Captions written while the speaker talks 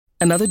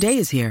Another day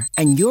is here,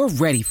 and you're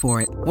ready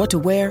for it. What to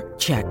wear?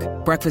 Check.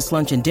 Breakfast,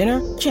 lunch, and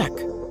dinner? Check.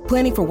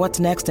 Planning for what's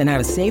next and how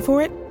to save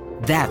for it?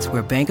 That's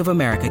where Bank of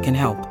America can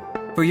help.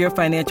 For your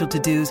financial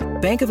to-dos,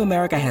 Bank of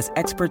America has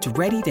experts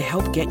ready to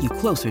help get you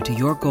closer to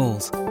your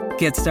goals.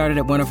 Get started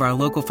at one of our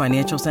local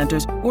financial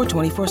centers or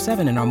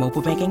 24/7 in our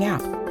mobile banking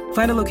app.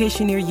 Find a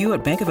location near you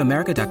at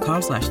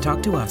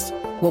bankofamerica.com/talktous.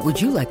 What would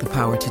you like the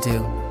power to do?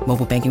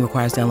 Mobile banking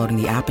requires downloading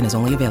the app and is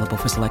only available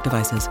for select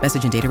devices.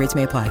 Message and data rates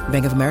may apply.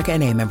 Bank of America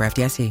N.A., member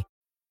FDIC.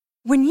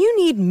 When you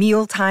need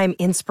mealtime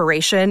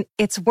inspiration,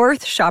 it's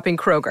worth shopping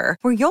Kroger,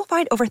 where you'll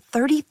find over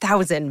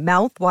 30,000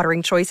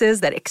 mouth-watering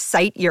choices that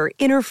excite your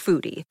inner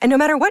foodie. And no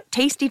matter what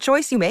tasty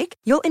choice you make,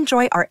 you'll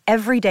enjoy our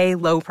everyday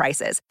low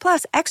prices,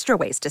 plus extra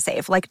ways to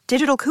save, like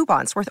digital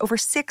coupons worth over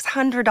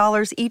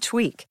 $600 each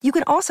week. You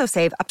can also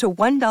save up to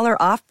 $1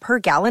 off per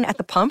gallon at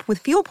the pump with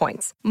fuel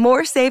points.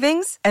 More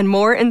savings and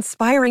more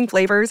inspiring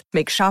flavors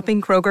make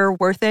shopping Kroger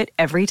worth it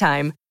every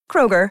time.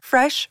 Kroger,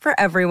 fresh for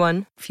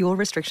everyone. Fuel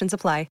restrictions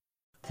apply.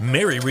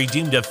 Mary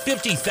redeemed a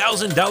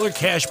 $50,000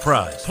 cash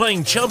prize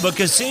playing Chumba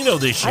Casino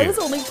this year. I was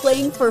only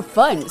playing for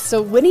fun,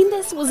 so winning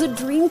this was a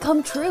dream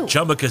come true.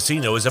 Chumba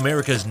Casino is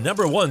America's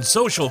 #1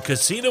 social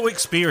casino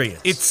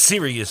experience. It's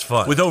serious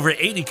fun. With over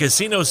 80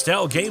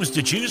 casino-style games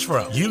to choose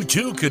from, you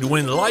too could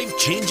win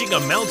life-changing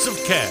amounts of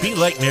cash. Be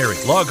like Mary.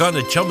 Log on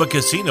to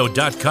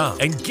ChumbaCasino.com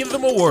and give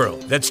them a whirl.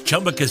 That's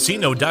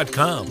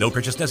ChumbaCasino.com. No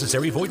purchase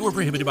necessary. Void or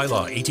prohibited by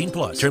law.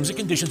 18+. Terms and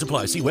conditions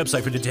apply. See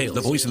website for details.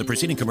 The voice in the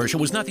preceding commercial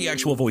was not the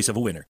actual voice of a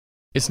winner.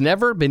 It's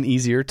never been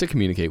easier to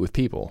communicate with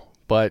people,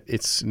 but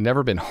it's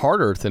never been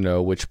harder to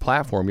know which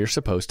platform you're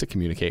supposed to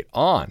communicate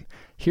on.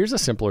 Here's a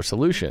simpler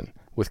solution.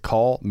 With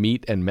call,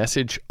 meet, and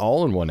message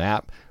all in one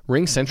app,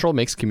 RingCentral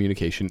makes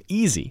communication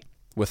easy.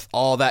 With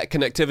all that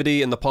connectivity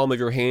in the palm of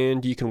your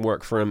hand, you can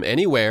work from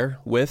anywhere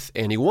with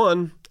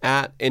anyone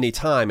at any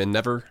time and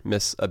never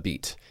miss a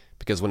beat.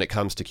 Because when it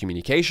comes to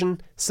communication,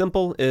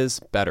 simple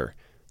is better.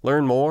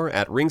 Learn more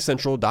at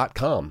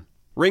ringcentral.com.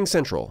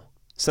 RingCentral.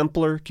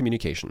 Simpler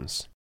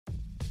communications.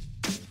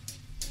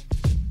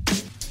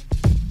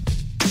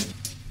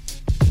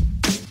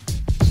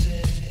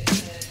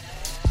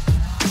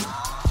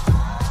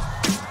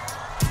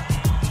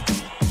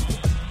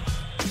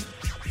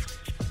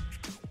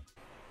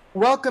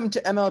 Welcome to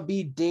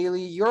MLB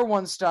Daily, your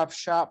one-stop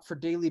shop for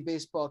daily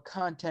baseball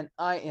content.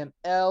 I am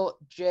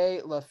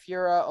LJ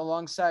LaFura.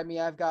 Alongside me,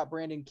 I've got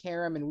Brandon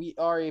Karam, and we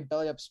are a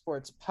Belly Up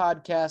Sports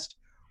podcast.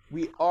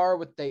 We are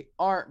what they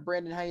aren't.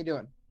 Brandon, how you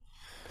doing?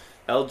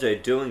 LJ,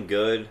 doing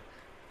good.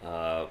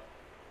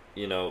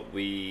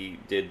 We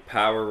did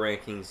power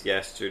rankings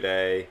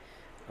yesterday.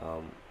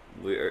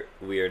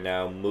 We are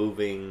now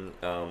moving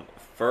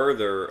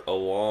further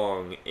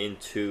along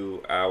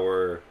into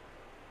our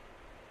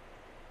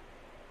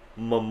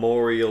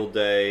Memorial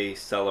Day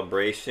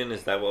celebration.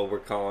 Is that what we're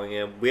calling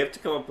it? We have to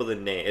come up with a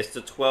name. It's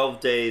the 12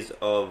 days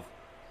of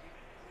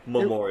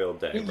Memorial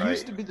Day, right? It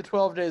used to be the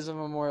 12 days of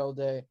Memorial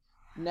Day.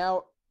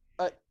 Now,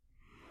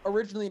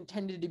 originally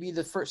intended to be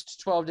the first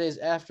 12 days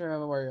after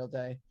Memorial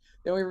Day.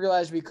 Then we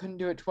realized we couldn't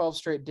do it 12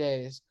 straight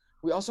days.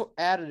 We also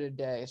added a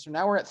day. So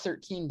now we're at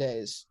 13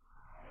 days,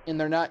 and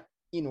they're not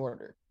in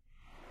order.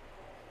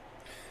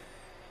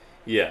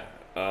 Yeah.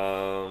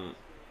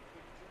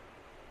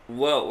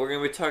 Well, we're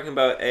going to be talking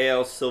about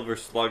AL Silver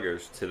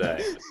Sluggers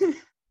today.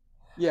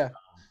 Yeah.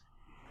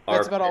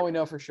 That's about all we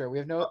know for sure. We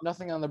have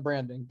nothing on the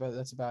branding, but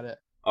that's about it.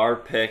 Our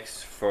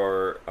picks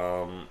for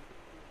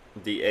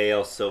the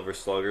AL Silver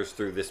Sluggers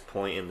through this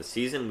point in the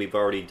season. We've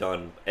already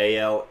done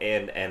AL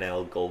and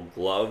NL Gold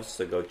Gloves,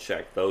 so go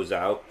check those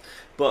out.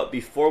 But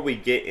before we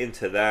get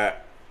into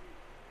that,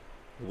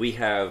 we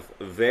have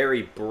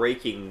very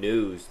breaking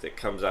news that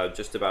comes out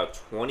just about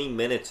 20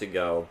 minutes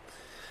ago.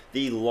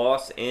 The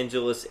Los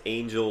Angeles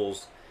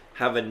Angels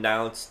have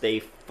announced they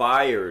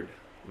fired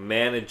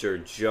manager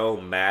Joe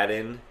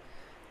Maddon.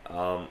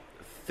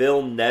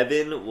 Phil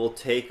Nevin will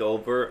take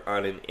over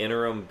on an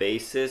interim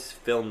basis.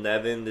 Phil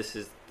Nevin, this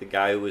is the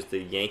guy who was the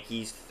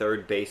Yankees'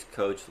 third base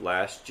coach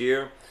last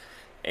year.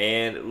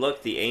 And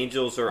look, the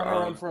Angels are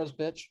Hunter Renfroe's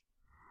bitch.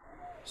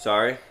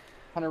 Sorry?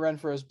 Hunter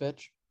Renfroe's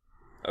bitch.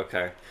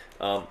 Okay.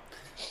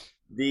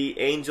 The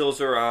Angels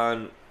are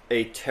on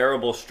a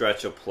terrible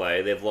stretch of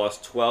play. They've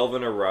lost 12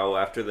 in a row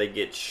after they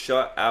get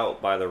shut out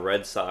by the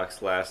Red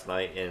Sox last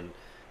night. And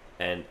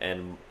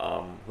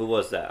who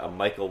was that?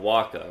 Michael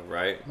Wacha,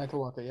 right? Michael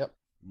Wacha, yep.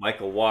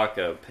 Michael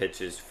Wacha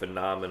pitches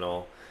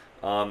phenomenal.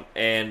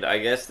 And I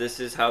guess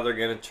this is how they're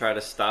going to try to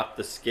stop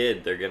the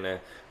skid. They're going to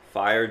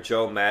fire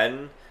Joe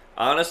Maddon.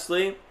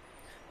 Honestly,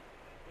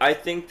 I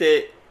think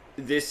that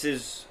this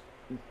is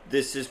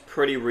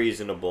pretty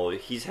reasonable.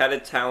 He's had a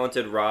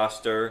talented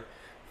roster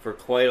for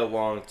quite a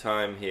long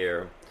time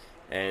here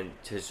and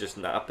has just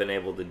not been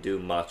able to do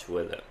much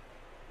with it.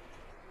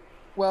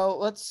 Well,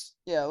 let's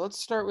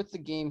start with the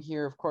game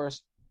here. Of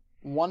course,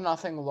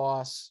 1-0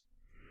 loss.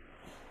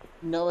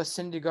 Noah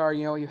Syndergaard,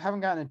 you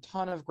haven't gotten a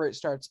ton of great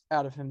starts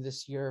out of him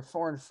this year.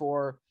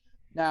 4-4.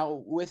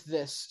 Now, with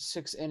this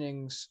 6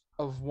 innings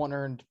of 1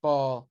 earned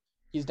ball,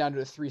 he's down to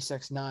a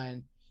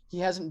 3.69. he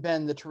hasn't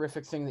been the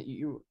terrific thing that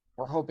you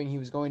were hoping he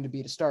was going to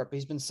be to start, but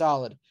he's been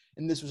solid,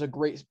 and this was a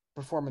great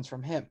performance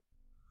from him.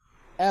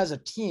 As a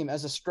team,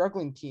 as a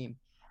struggling team,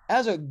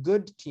 as a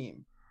good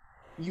team,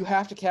 you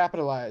have to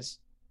capitalize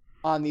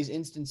on these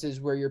instances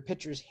where your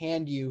pitchers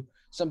hand you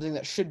something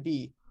that should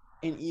be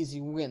an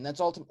easy win. That's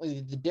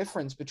ultimately the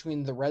difference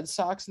between the Red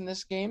Sox in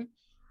this game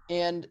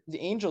and the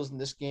Angels in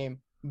this game.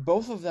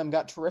 Both of them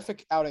got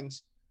terrific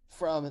outings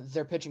from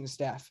their pitching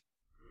staff.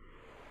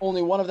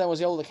 Only one of them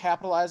was able to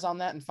capitalize on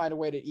that and find a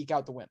way to eke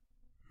out the win.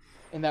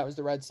 And that was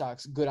the Red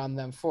Sox. Good on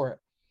them for it.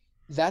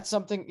 That's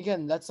something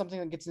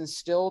that gets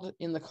instilled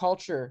in the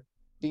culture,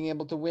 being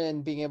able to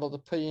win, being able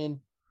to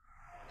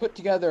put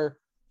together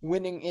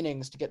winning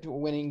innings to get to a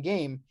winning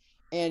game.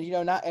 And,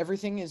 not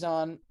everything is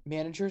on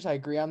managers. I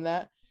agree on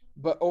that.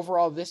 But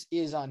overall, this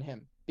is on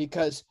him,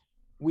 because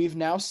we've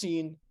now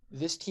seen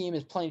this team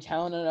is plenty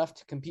talented enough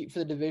to compete for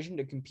the division,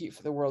 to compete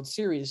for the World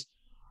Series,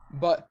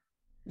 but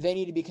they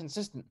need to be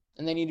consistent,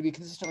 and they need to be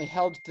consistently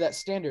held to that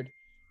standard.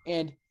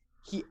 And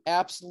he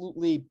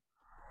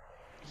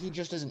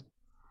just isn't.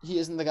 He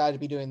isn't the guy to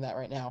be doing that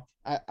right now.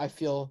 I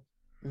feel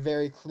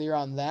very clear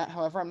on that.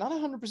 However, I'm not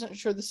 100%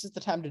 sure this is the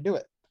time to do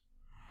it.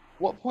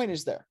 What point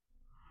is there?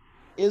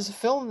 Is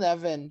Phil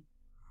Nevin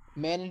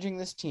managing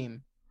this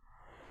team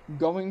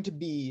going to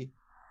be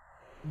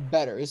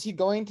better? Is he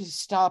going to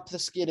stop the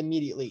skid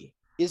immediately?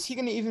 Is he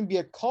going to even be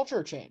a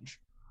culture change?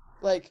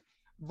 Like,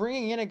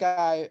 bringing in a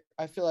guy,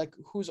 I feel like,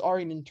 who's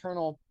already an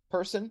internal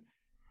person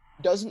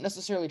doesn't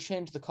necessarily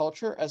change the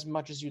culture as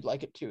much as you'd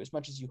like it to, as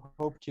much as you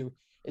hope to.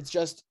 It's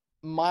just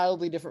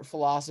mildly different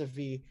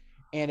philosophy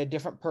and a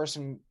different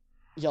person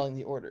yelling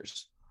the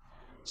orders.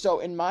 So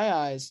in my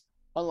eyes,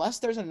 unless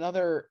there's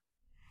another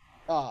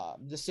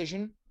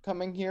decision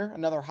coming here,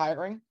 another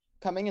hiring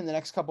coming in the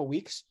next couple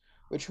weeks,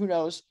 which who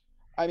knows?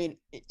 I mean,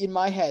 in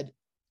my head,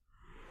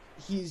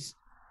 he's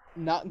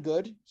not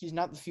good. He's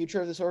not the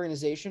future of this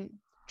organization,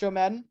 Joe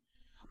Maddon,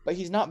 but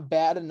he's not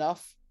bad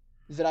enough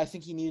that I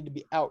think he needed to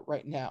be out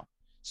right now.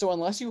 So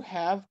unless you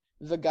have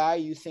the guy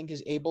you think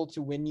is able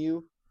to win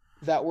you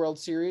that World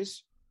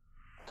Series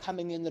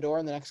coming in the door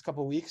in the next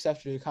couple of weeks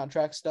after the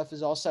contract stuff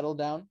is all settled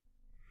down,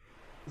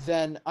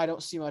 then I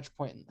don't see much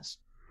point in this.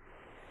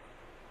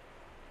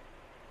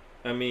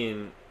 I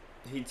mean,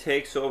 he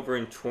takes over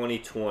in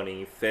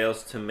 2020,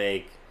 fails to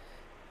make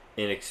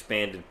an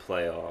expanded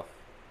playoff.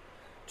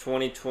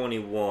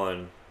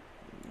 2021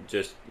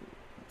 just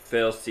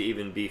fails to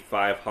even be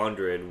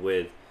 500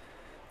 with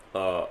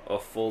a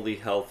fully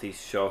healthy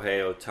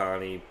Shohei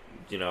Ohtani,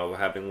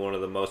 having one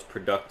of the most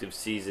productive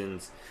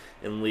seasons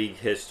in league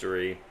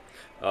history.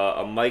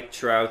 A Mike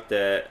Trout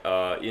that,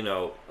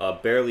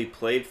 barely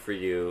played for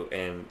you,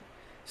 and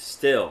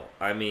still,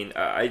 I mean,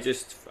 I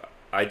just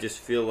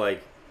feel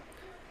like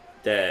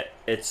that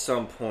at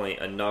some point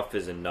enough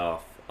is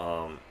enough,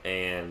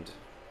 and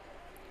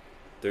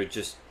they're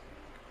just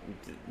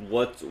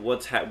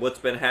what's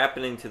been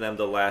happening to them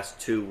the last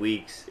 2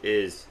 weeks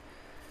is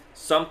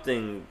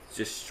something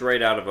just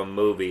straight out of a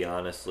movie,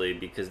 honestly,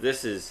 because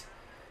this is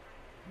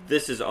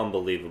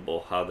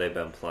unbelievable how they've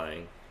been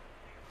playing.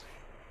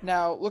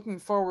 Now, looking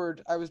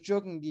forward, I was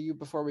joking to you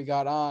before we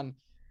got on,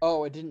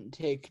 it didn't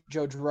take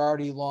Joe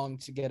Girardi long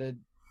to get a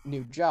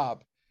new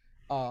job.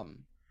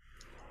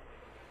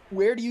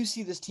 Where do you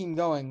see this team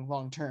going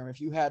long term? If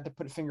you had to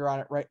put a finger on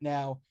it right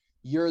now,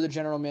 you're the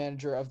general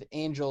manager of the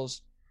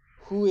Angels.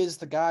 Who is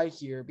the guy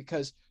here?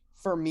 Because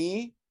for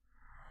me,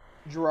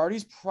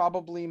 Girardi's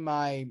probably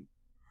my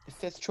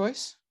fifth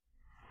choice.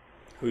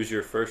 Who's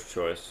your first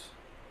choice?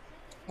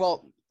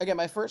 Well, again,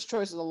 my first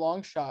choice is a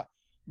long shot,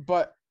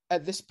 but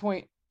at this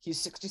point, he's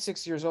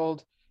 66 years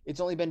old. It's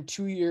only been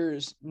 2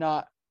 years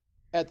not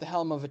at the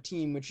helm of a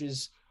team, which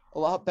is a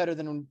lot better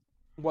than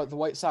what the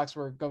White Sox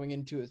were going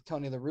into with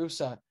Tony La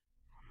Russa.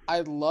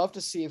 I'd love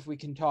to see if we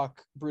can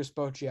talk Bruce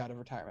Bochy out of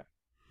retirement.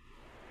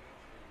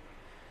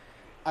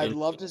 I'd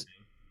love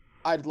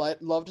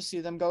to see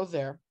them go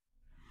there.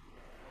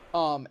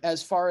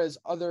 As far as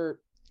other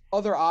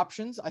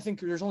options, I think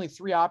there's only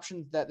 3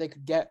 options that they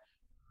could get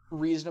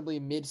reasonably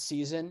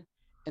mid-season,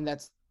 and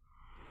that's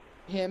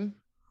him.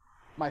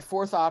 My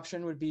fourth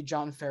option would be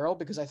John Farrell,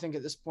 because I think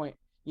at this point,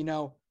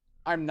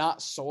 I'm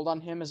not sold on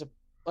him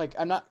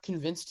I'm not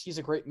convinced he's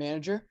a great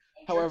manager.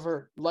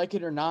 However, like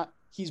it or not,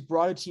 he's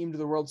brought a team to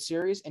the World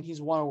Series and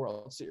he's won a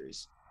World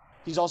Series.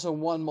 He's also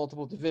won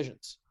multiple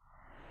divisions.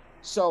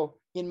 So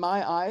in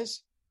my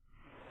eyes,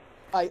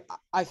 I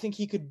think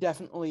he'd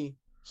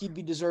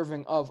be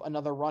deserving of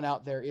another run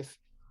out there if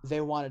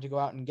they wanted to go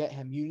out and get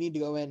him. You need to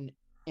go in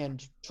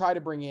and try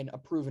to bring in a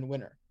proven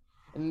winner.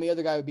 And the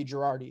other guy would be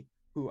Girardi,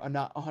 who I'm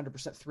not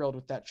 100% thrilled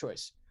with that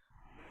choice.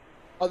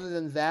 Other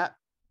than that,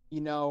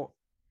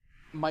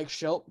 Mike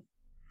Shildt,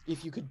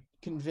 if you could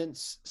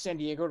convince San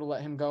Diego to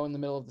let him go in the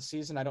middle of the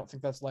season, I don't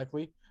think that's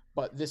likely.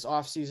 But this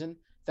offseason,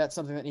 that's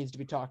something that needs to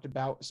be talked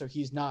about. So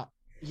he's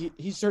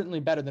certainly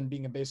better than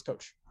being a base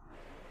coach.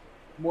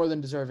 More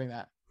than deserving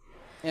that.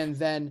 And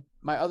then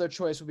my other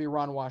choice would be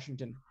Ron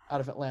Washington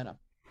out of Atlanta.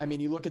 I mean,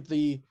 you look at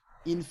the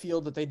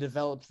infield that they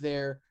developed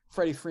there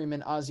Freddie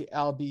Freeman, Ozzie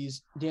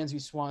Albies,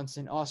 Dansby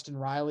Swanson, Austin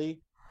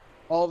Riley,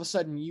 all of a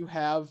sudden you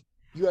have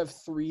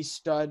 3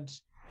 stud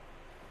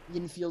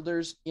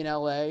infielders in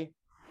LA,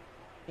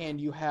 and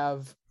you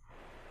have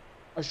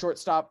a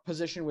shortstop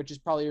position, which is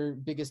probably your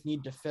biggest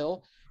need to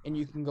fill, and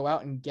you can go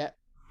out and get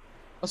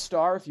a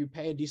star if you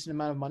pay a decent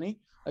amount of money.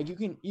 Like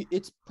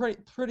it's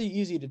pretty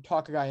easy to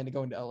talk a guy into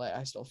going to LA,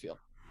 I still feel.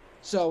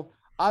 So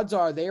odds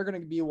are they are going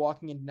to be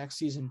walking into next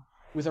season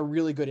with a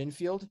really good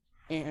infield,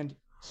 and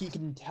he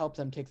can help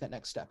them take that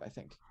next step, I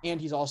think. And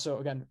he's also,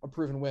 again, a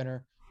proven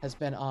winner, has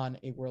been on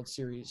a World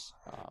Series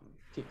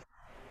team.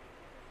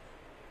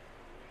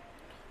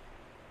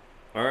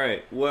 All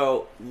right,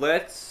 well,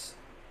 let's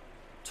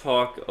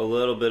talk a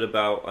little bit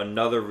about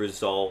another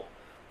result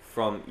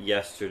from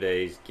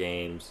yesterday's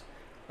games,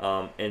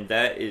 and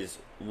that is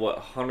what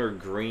Hunter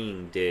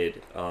Green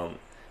did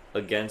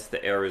against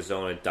the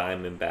Arizona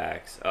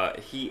Diamondbacks.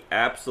 He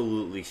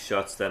absolutely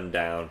shuts them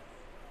down.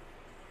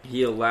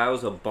 He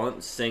allows a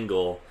bunt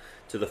single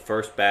to the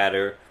first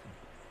batter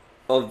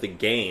of the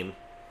game,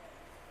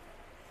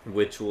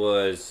 which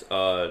was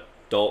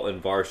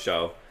Dalton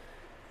Varsho.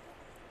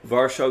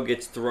 Varsho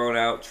gets thrown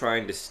out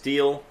trying to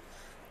steal.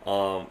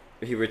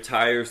 He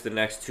retires the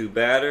next 2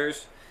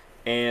 batters,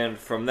 and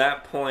from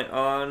that point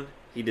on,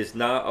 he does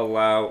not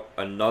allow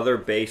another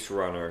base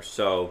runner,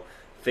 so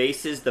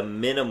faces the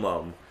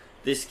minimum.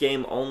 This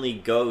game only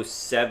goes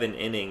 7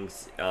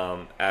 innings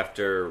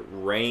after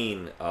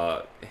rain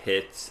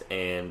hits,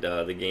 and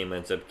the game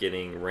ends up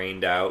getting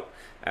rained out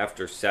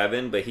after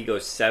 7, but he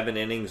goes 7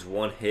 innings,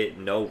 1 hit,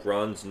 no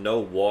runs, no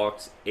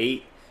walks,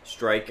 8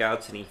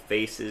 strikeouts, and he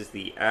faces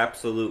the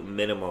absolute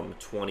minimum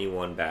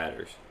 21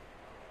 batters.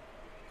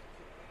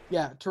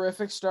 Yeah,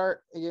 terrific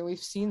start. Again, we've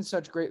seen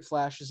such great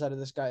flashes out of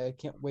this guy. I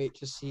can't wait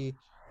to see,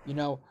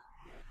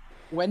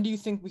 when do you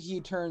think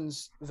he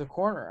turns the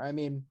corner? I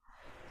mean,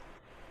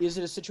 is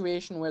it a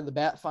situation where the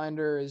bat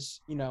finder is,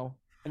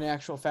 an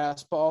actual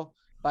fastball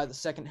by the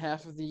second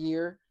half of the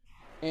year,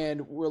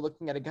 and we're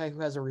looking at a guy who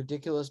has a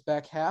ridiculous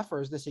back half,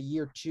 or is this a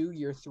year 2,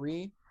 year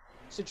 3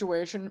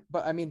 situation?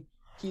 But, I mean,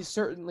 he's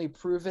certainly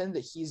proven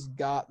that he's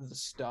got the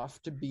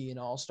stuff to be an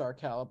all-star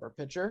caliber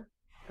pitcher,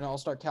 an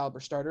all-star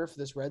caliber starter for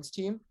this Reds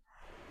team.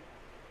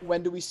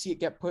 When do we see it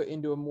get put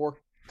into a more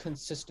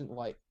consistent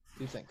light,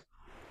 do you think?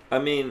 I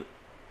mean,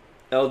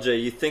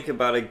 LJ, you think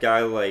about a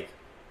guy like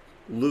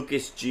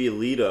Lucas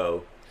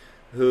Giolito,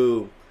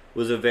 who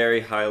was a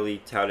very highly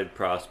touted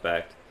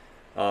prospect.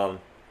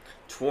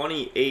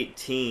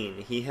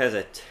 2018, he has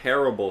a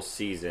terrible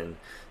season.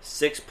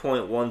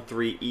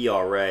 6.13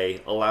 ERA,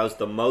 allows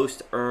the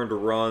most earned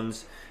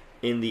runs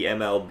in the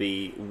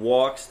MLB,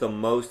 walks the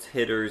most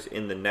hitters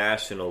in the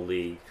National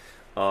League.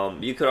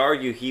 You could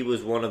argue he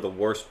was one of the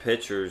worst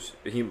pitchers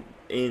in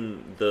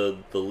the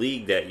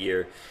league that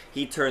year.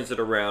 He turns it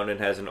around and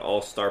has an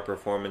all-star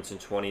performance in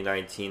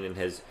 2019 and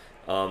has,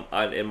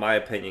 in my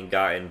opinion,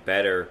 gotten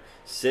better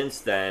since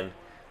then.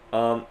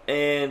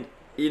 I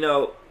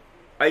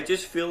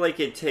just feel like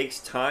it takes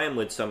time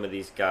with some of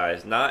these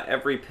guys. Not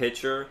every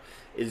pitcher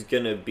is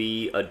going to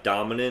be a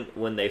dominant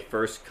when they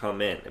first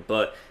come in,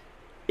 but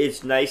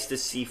it's nice to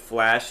see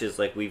flashes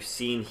like we've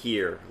seen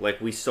here, like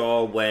we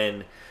saw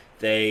when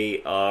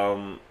they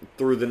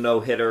threw the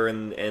no-hitter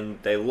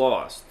and they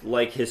lost,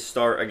 like his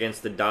start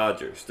against the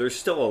Dodgers. There's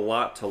still a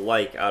lot to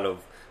like out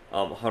of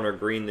Hunter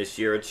Green this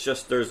year. It's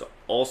just there's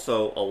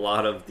also a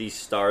lot of these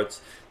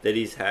starts that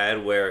he's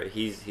had where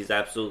he's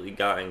absolutely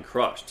gotten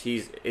crushed.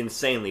 He's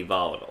insanely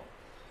volatile.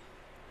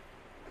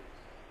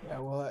 Yeah,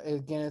 well,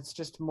 again,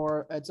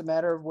 it's a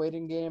matter of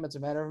waiting game. It's a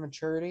matter of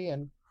maturity,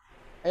 and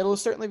it'll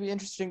certainly be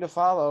interesting to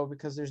follow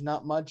because there's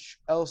not much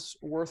else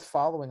worth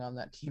following on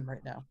that team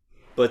right now.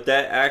 But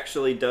that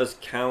actually does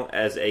count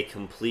as a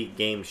complete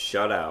game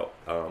shutout.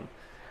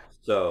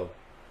 So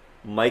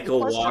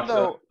Michael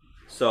Wacha.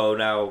 So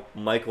now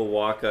Michael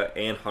Wacha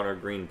and Hunter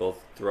Green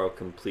both throw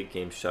complete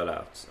game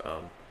shutouts.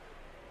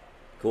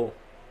 Cool.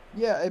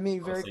 Yeah, I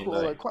mean, very cool.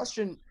 The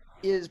question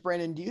is,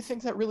 Brandon, do you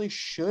think that really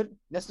should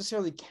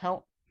necessarily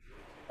count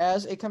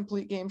as a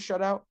complete game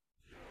shutout?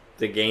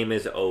 The game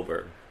is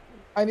over.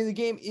 I mean, the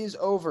game is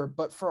over,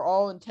 but for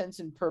all intents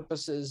and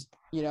purposes,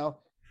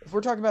 if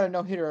we're talking about a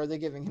no-hitter, are they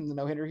giving him the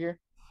no-hitter here?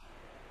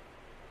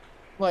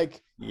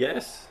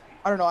 Yes.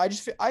 I don't know.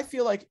 I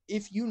feel like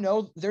if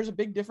there's a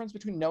big difference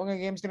between knowing a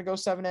game's going to go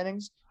 7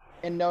 innings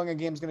and knowing a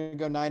game's going to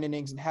go 9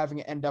 innings and having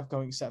it end up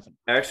going 7.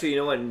 Actually, you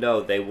know what?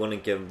 No, they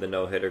wouldn't give him the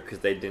no-hitter because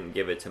they didn't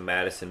give it to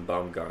Madison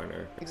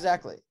Bumgarner.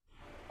 Exactly.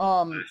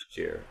 Last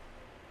year.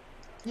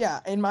 Yeah,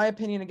 in my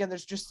opinion, again,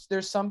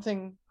 there's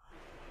something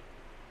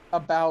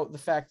about the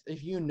fact that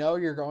if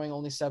you're going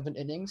only 7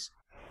 innings,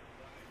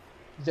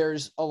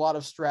 there's a lot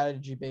of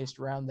strategy based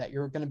around that.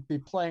 You're going to be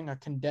playing a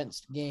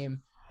condensed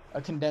game,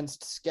 a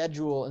condensed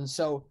schedule, and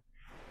so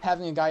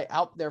having a guy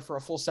out there for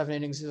a full 7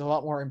 innings is a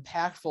lot more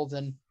impactful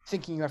than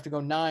thinking you have to go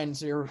 9,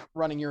 so you're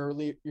running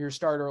your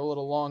starter a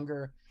little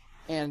longer.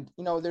 And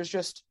there's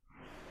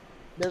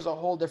a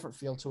whole different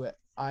feel to it.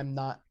 I'm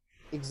not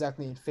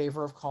exactly in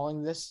favor of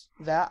calling this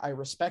that. I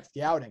respect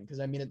the outing because,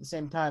 I mean, at the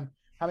same time,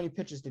 How many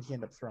pitches did he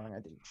end up throwing? I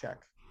didn't check.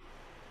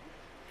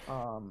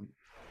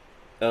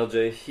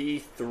 LJ, he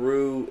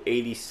threw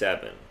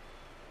 87.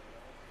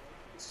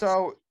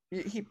 So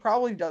he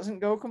probably doesn't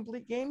go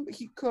complete game, but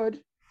he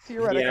could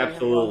theoretically. He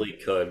absolutely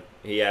could.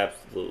 He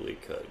absolutely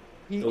could.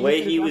 The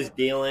way he was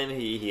dealing,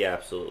 he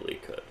absolutely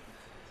could.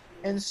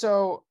 And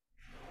so,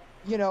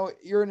 you know,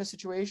 you're in a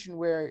situation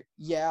where,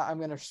 yeah,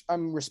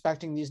 I'm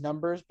respecting these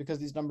numbers because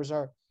these numbers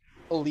are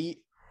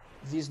elite.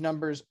 These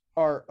numbers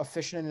are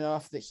efficient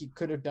enough that he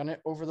could have done it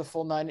over the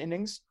full 9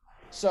 innings.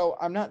 So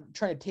I'm not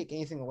trying to take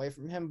anything away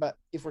from him, but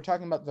if we're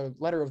talking about the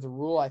letter of the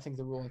rule, I think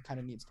the rule kind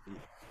of needs to be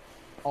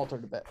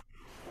altered a bit.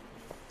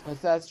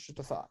 But that's just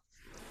a thought.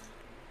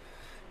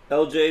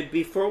 LJ,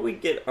 before we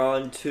get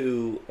on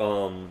to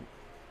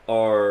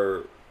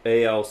our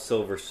AL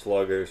Silver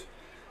Sluggers,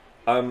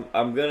 I'm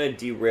gonna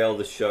derail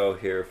the show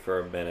here for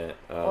a minute.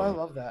 I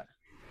love that.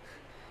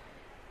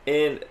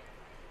 And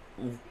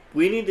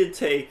we need to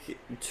take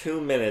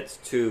 2 minutes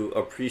to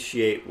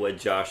appreciate what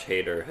Josh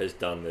Hader has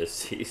done this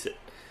season.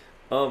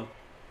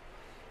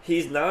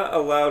 He's not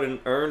allowed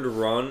an earned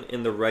run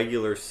in the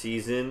regular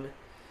season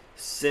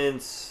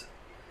since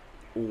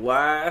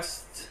July?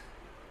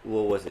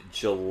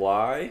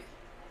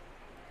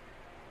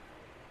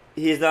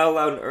 He's not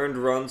allowed an earned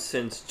run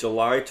since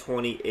July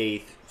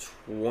 28th,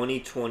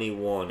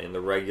 2021 in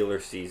the regular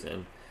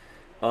season.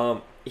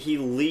 He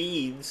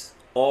leads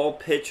all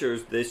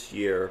pitchers this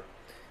year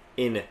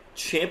in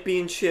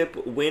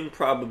championship win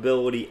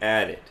probability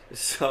added.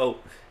 So,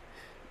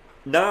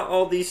 not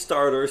all these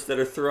starters that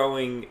are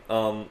throwing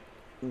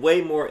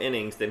way more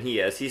innings than he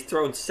has. He's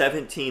thrown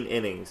 17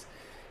 innings.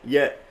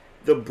 Yet,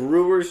 the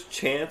Brewers'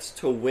 chance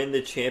to win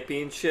the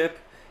championship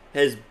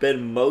has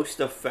been most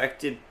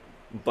affected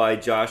by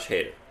Josh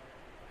Hader.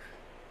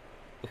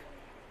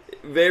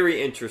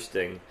 Very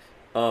interesting.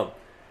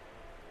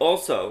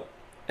 Also,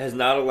 has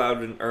not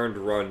allowed an earned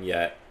run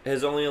yet.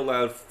 Has only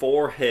allowed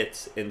 4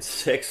 hits and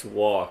 6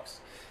 walks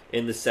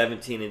in the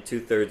 17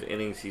 2/3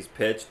 innings he's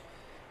pitched.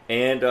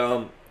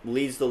 And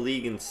leads the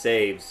league in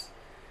saves.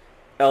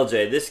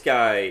 LJ, this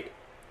guy,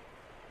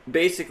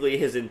 basically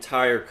his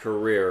entire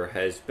career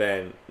has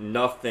been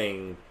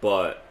nothing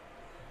but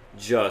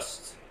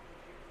just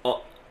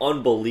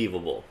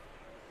unbelievable.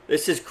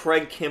 This is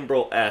Craig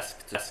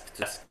Kimbrel-esque.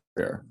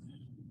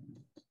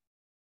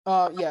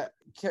 Yeah,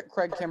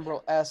 Craig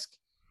Kimbrel-esque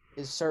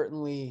is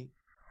certainly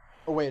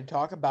a way to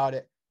talk about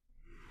it.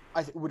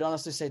 I would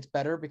honestly say it's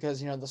better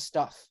because, you know, the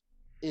stuff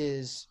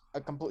is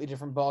a completely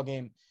different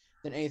ballgame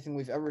than anything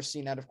we've ever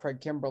seen out of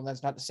Craig Kimbrel. And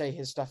that's not to say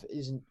his stuff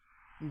isn't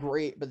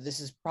great, but this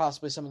is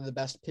possibly some of the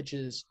best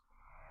pitches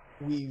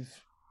we've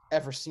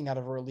ever seen out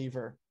of a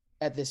reliever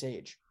at this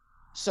age.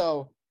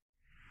 So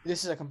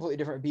this is a completely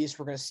different beast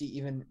we're going to see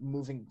even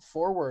moving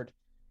forward.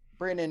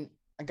 Brandon,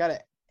 I got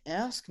to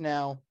ask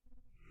now,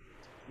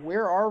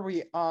 where are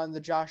we on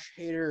the Josh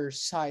Hader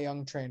Cy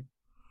Young train?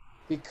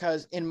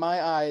 Because in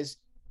my eyes,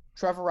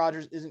 Trevor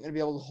Rogers isn't going to be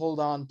able to hold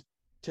on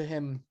to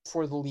him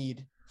for the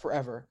lead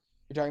forever.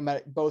 You're talking about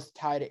it both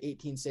tied at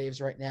 18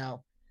 saves right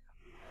now.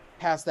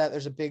 Past that,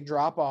 there's a big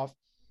drop-off.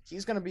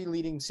 He's going to be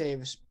leading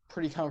saves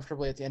pretty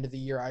comfortably at the end of the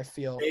year, I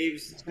feel.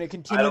 Saves, he's going to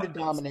continue to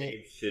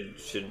dominate.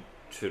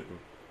 Should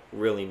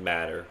really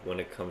matter when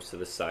it comes to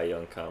the Cy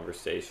Young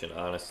conversation,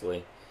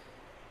 honestly.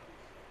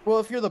 Well,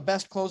 if you're the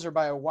best closer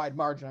by a wide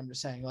margin, I'm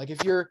just saying. Like,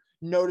 if you're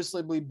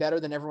noticeably better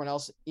than everyone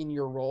else in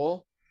your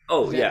role,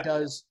 that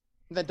does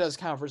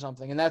count for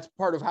something. And that's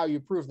part of how you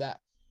prove that.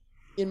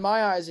 In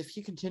my eyes, if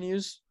he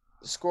continues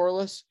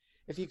scoreless,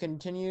 if he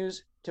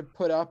continues to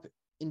put up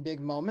in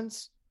big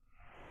moments,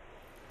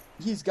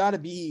 he's got to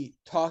be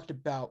talked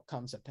about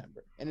come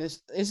September. And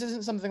this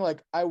isn't something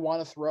like I don't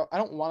want to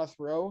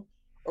throw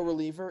a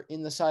reliever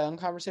in the Cy Young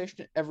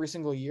conversation every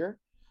single year.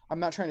 I'm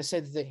not trying to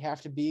say that they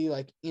have to be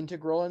like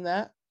integral in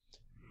that,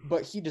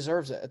 but he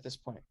deserves it at this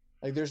point.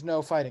 Like, there's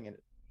no fighting in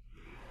it.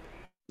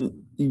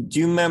 Do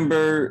you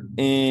remember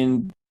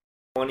in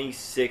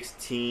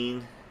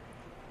 2016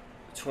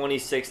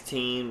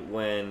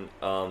 when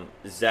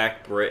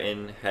Zach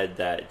Britton had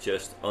that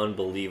just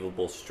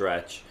unbelievable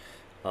stretch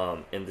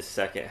in the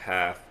second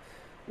half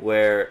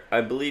where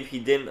I believe he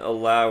didn't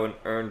allow an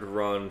earned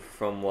run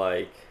from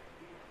was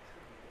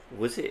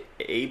it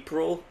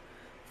April?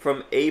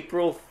 From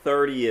April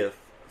 30th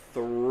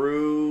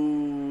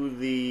through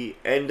the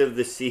end of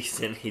the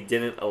season, he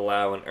didn't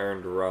allow an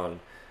earned run.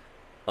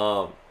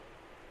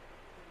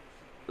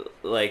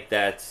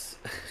 That's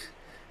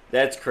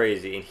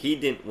crazy, and he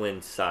didn't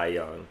win Cy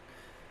Young.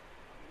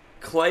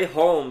 Clay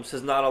Holmes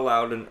has not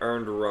allowed an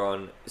earned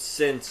run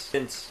since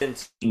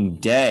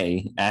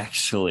day,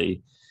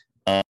 actually,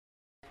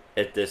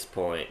 at this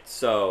point.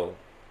 So,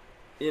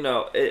 you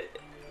know,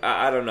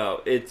 I don't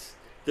know.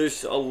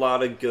 There's a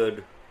lot of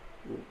good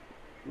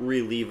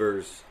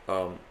relievers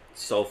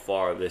so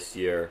far this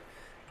year,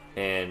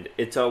 and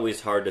it's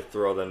always hard to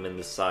throw them in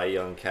the Cy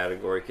Young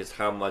category because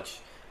how much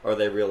are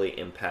they really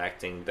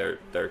impacting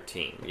their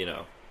team, you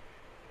know?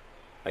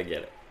 I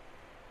get it.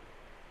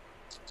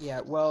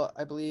 Yeah, well,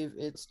 I believe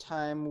it's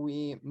time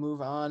we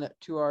move on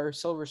to our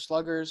Silver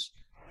Sluggers.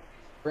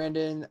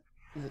 Brandon,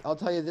 I'll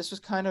tell you, this was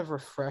kind of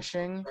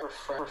refreshing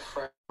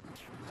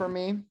for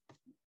me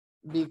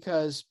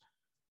because,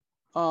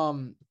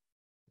 I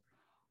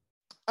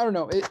don't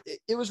know,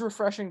 it was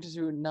refreshing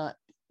to not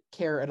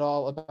care at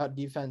all about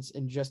defense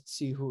and just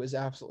see who is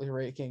absolutely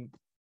raking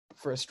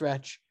for a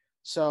stretch.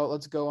 So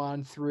let's go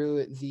on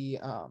through the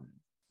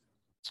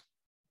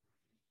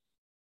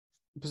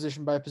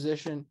position by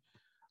position.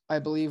 I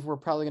believe we're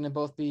probably going to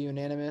both be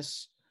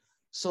unanimous.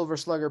 Silver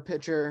Slugger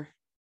pitcher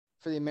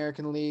for the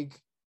American League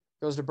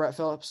goes to Brett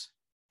Phillips.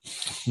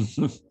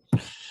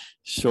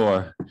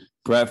 Sure.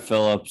 Brett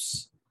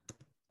Phillips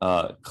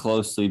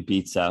closely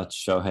beats out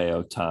Shohei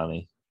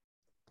Ohtani.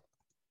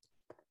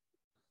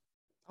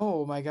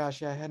 Oh my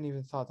gosh, yeah, I hadn't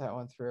even thought that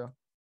one through.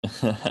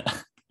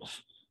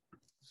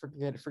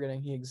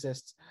 Forgetting he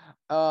exists.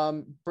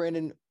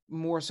 Brandon,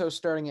 more so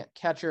starting at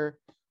catcher,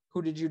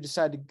 who did you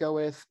decide to go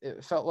with?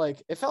 It felt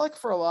like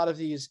for a lot of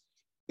these,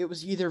 it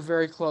was either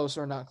very close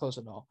or not close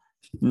at all.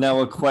 Now,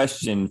 a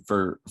question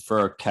for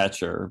a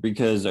catcher,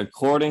 because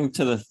according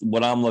to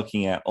what I'm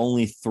looking at,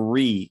 only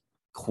 3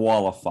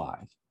 qualify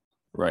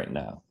right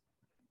now.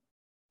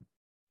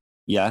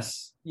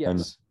 Yes?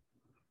 Yes.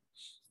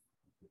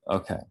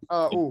 Okay.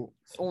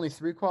 Only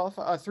 3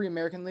 qualify. 3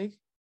 American League.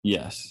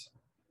 Yes.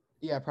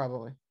 Yeah,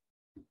 probably.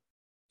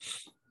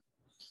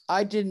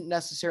 I didn't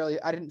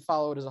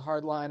follow it as a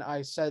hard line.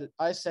 I set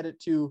it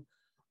to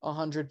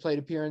 100 plate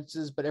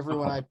appearances, but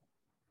everyone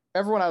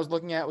I was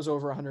looking at was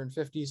over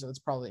 150, so it's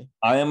probably.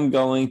 I am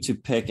going to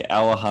pick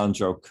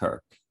Alejandro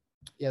Kirk.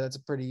 Yeah, that's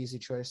a pretty easy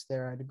choice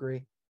there. I'd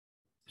agree.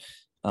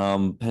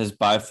 Has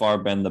by far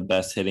been the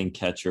best hitting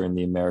catcher in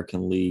the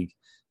American League.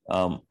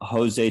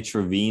 Jose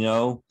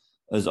Trevino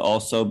has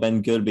also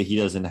been good, but he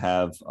doesn't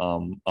have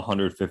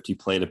 150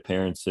 plate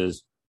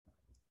appearances.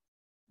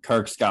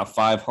 Kirk's got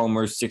 5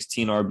 homers,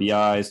 16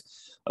 RBIs,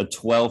 a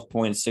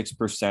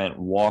 12.6%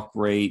 walk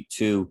rate,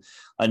 to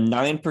a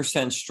 9%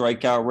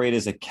 strikeout rate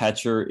as a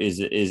catcher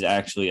is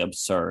actually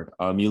absurd.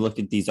 You look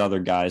at these other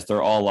guys,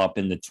 they're all up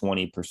in the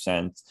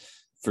 20%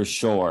 for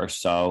sure.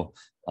 So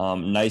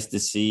nice to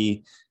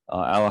see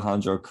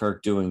Alejandro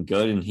Kirk doing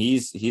good, and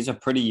he's a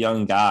pretty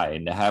young guy,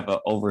 and to have a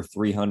over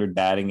 300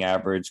 batting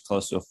average,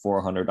 close to a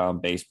 400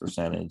 on base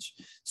percentage,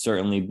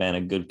 certainly been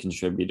a good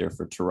contributor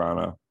for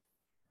Toronto.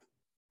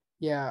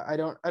 Yeah, I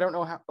don't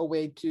know a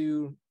way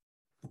to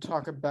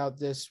talk about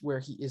this where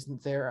he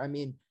isn't there. I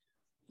mean,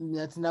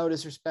 that's no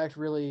disrespect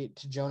really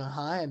to Jonah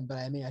Heim, but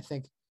I mean, I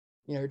think,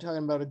 you're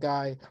talking about a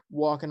guy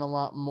walking a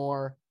lot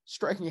more,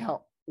 striking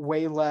out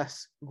way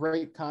less,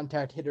 great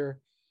contact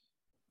hitter.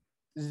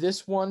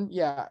 This one,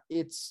 yeah,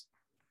 it's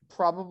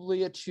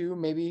probably a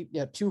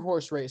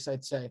 2-horse race,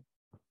 I'd say,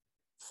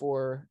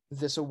 for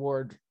this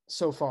award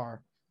so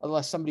far.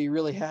 Unless somebody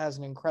really has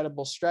an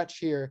incredible stretch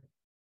here,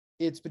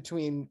 it's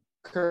between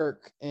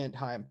Kirk and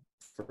Heim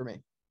for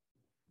me.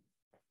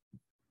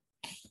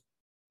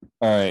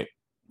 All right.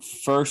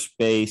 First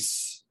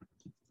base.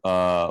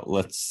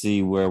 Let's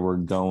see where we're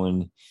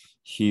going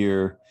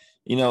here.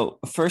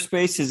 First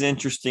base is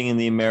interesting in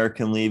the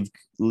American League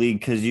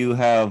because you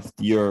have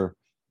your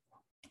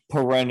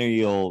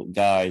perennial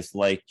guys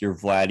like your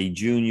Vladdy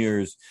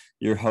Juniors,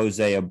 your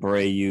Jose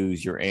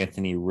Abreu's, your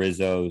Anthony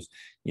Rizzo's,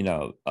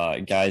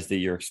 guys that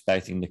you're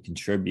expecting to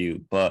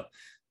contribute. But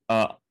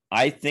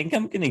I think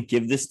I'm going to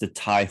give this to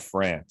Ty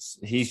France.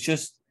 He's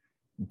just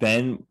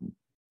been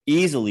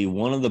easily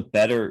one of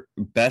the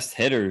best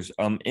hitters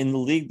in the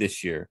league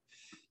this year.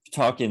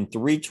 Talking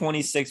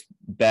 326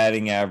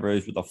 batting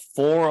average with a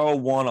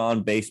 401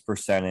 on base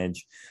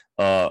percentage,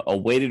 a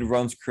weighted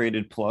runs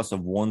created plus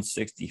of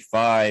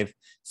 165.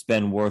 It's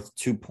been worth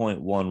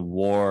 2.1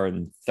 WAR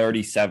and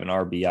 37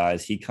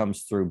 RBIs. He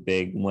comes through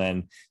big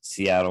when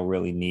Seattle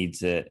really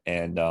needs it,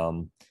 and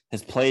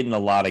has played in a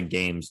lot of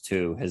games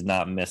too. Has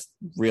not missed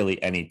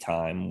really any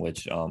time,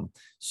 which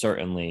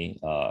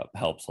certainly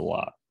helps a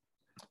lot.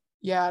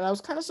 Yeah, and I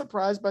was kind of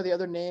surprised by the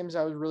other names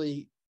I was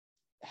really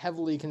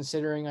heavily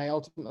considering. I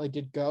ultimately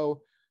did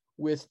go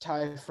with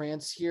Ty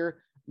France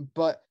here,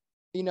 but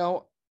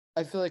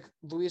I feel like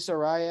Luis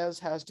Arias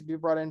has to be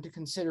brought into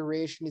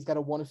consideration. He's got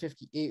a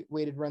 158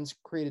 weighted runs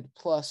created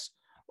plus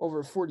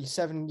over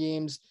 47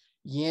 games.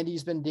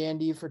 Yandy's been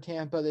dandy for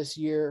Tampa this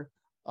year.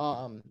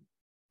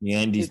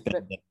 Yandy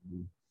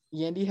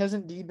has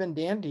indeed been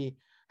dandy.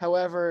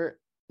 However,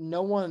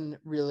 no one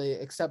really,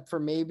 except for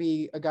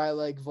maybe a guy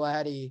like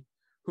Vladdy,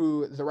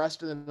 who the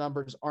rest of the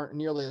numbers aren't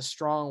nearly as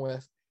strong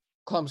with,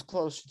 comes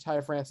close to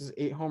Ty France's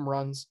 8 home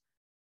runs.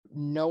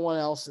 No one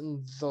else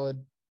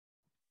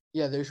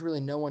there's really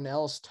no one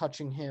else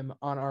touching him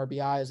on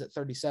RBIs at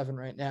 37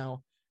 right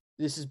now.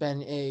 This has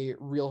been a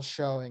real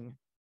showing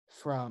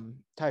from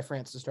Ty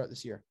France to start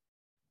this year.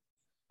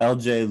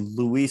 LJ,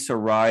 Luis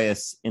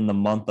Arias in the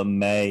month of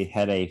May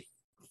had a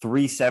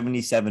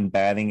 377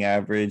 batting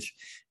average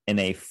and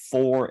a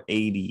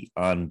 480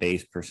 on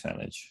base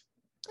percentage.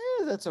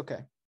 That's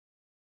okay.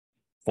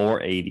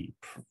 480,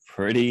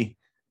 pretty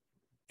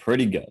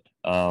good.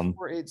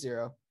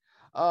 480.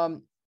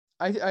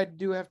 I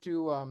do have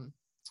to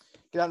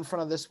get out in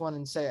front of this one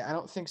and say I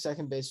don't think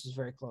second base was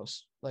very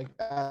close, like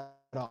at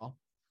all.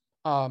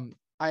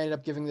 I ended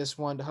up giving this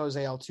one to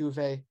Jose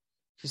Altuve.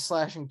 He's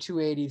slashing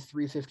 280,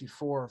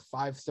 354,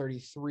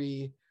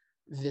 533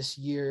 this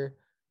year.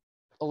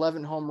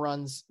 11 home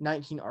runs,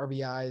 19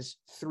 RBIs,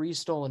 3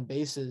 stolen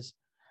bases.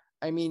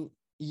 I mean,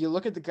 you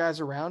look at the guys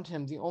around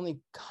him, the only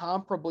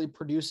comparably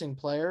producing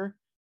player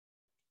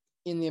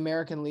in the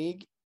American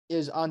League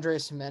is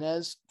Andres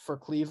Jimenez for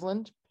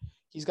Cleveland.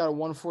 He's got a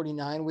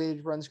 149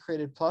 weighted runs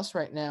created plus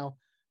right now,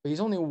 but he's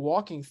only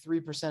walking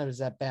 3% of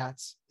his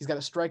at-bats. He's got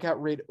a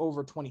strikeout rate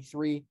over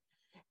 23,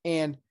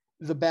 and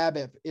the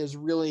BABIP is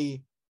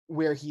really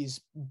where he's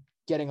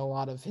getting a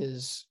lot of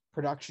his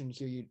production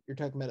here. You're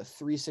talking about a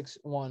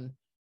 3.61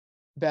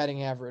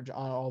 batting average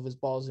on all of his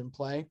balls in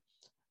play.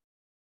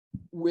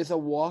 With a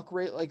walk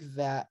rate like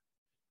that,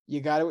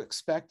 you got to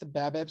expect the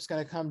BABIP's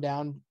going to come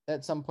down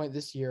at some point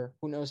this year.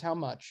 Who knows how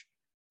much?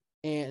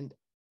 And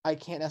I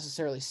can't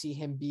necessarily see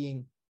him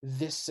being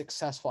this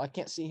successful. I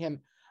could see him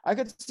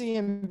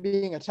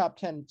being a top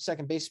 10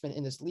 second baseman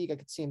in this league. I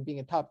could see him being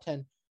a top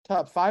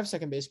 5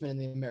 second baseman in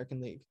the American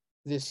League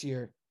this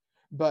year.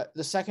 But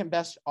the second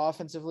best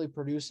offensively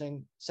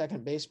producing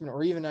second baseman,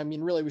 or even, I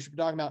mean, really, we should be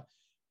talking about,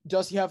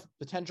 does he have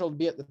potential to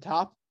be at the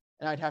top?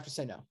 And I'd have to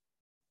say no.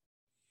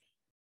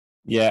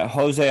 Yeah,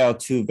 Jose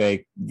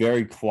Altuve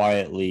very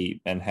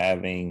quietly been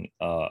having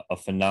a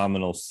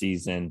phenomenal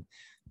season.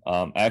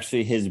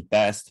 Actually, his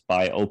best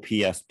by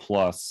OPS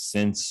plus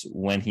since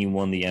when he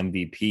won the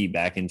MVP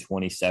back in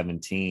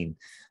 2017.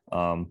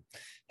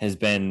 Has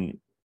been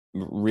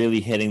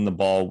really hitting the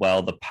ball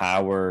well. The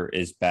power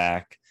is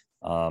back.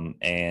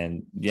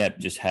 And yet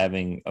just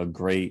having a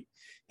great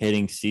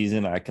hitting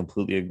season. I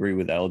completely agree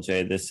with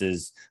LJ. This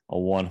is a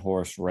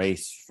one-horse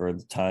race for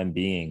the time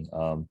being.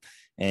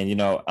 And, you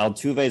know,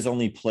 Altuve's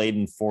only played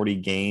in 40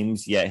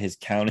 games, yet his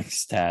counting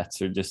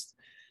stats are just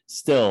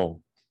still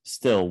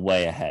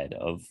way ahead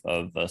of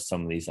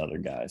some of these other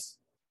guys.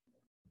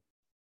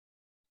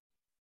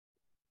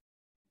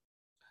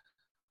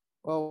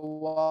 Well,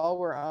 while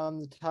we're on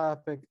the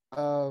topic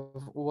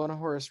of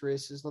one-horse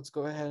races, let's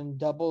go ahead and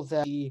double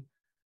that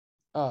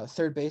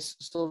third base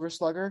Silver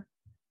Slugger.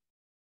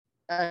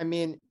 I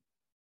mean,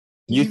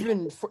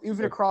 even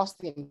across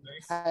the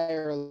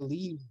entire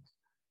league.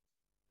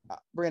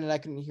 Brandon, I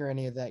couldn't hear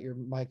any of that. Your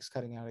mic's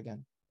cutting out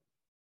again.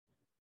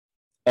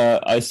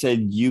 I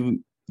said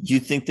you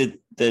think that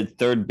the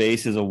third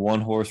base is a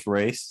one-horse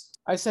race?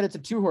 I said it's a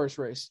two-horse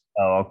race.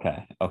 Oh,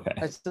 okay.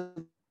 I said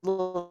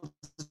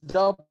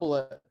double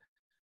it.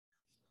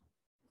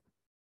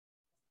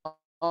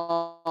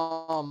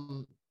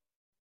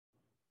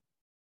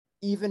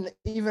 Even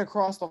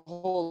across the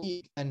whole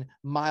league and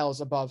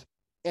miles above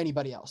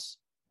anybody else.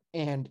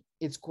 And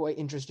it's quite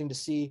interesting to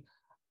see.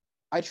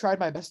 I tried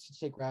my best to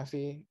take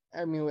Rafi.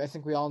 I mean, I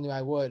think we all knew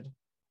I would.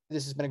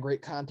 This has been a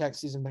great contact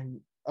season, been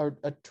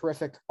a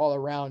terrific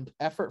all-around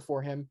effort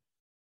for him.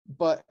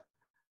 But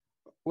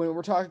when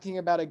we're talking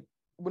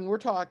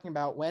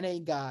about when a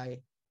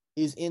guy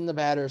is in the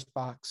batter's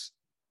box,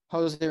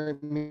 Jose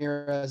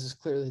Ramirez is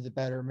clearly the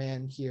better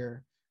man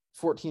here.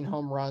 14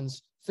 home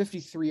runs,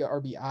 53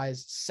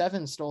 RBIs,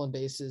 7 stolen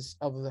bases.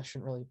 Although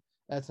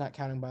that's not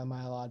counting by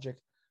my logic.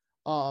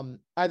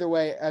 Either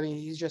way, I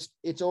mean,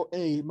 it's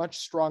a much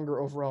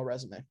stronger overall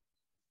resume.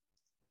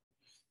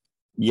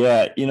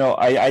 Yeah, you know,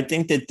 I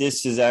think that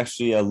this is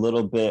actually a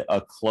little bit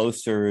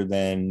closer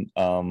than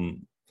a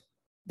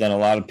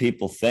lot of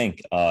people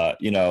think.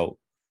 You know,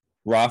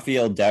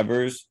 Rafael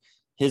Devers,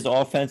 his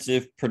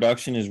offensive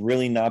production has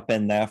really not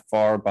been that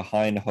far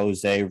behind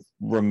Jose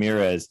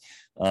Ramirez.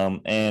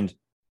 And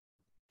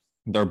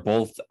they're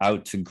both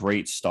out to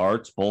great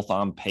starts, both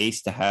on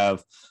pace to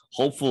have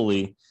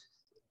hopefully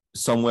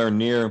somewhere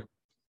near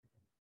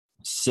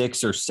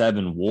 6 or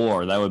 7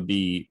 WAR. That would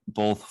be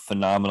both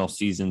phenomenal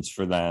seasons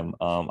for them.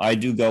 I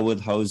do go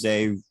with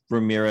Jose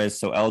Ramirez.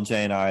 So LJ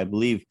and I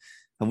believe,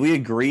 have we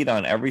agreed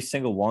on every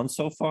single one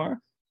so far?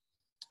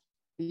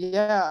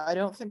 Yeah, I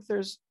don't think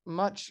there's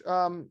much.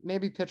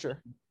 Maybe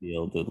pitcher.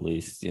 Field at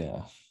least,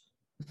 yeah.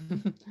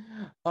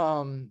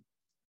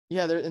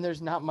 Yeah,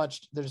 there's not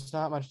much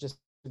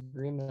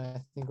disagreement.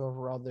 I think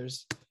overall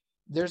there's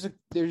a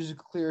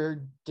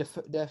clear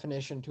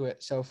definition to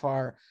it so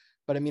far.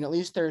 But I mean, at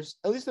least there's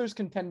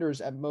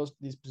contenders at most of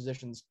these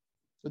positions,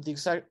 with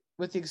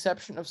the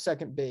exception of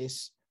second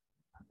base.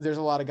 There's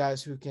a lot of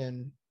guys who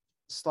can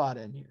slot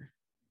in here.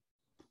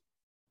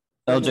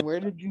 LJ, where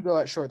did you go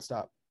at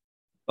shortstop?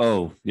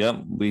 Oh,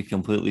 yep, we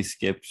completely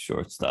skipped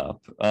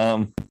shortstop.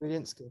 We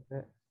didn't skip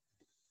it.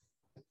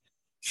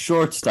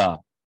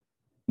 Shortstop.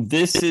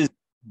 This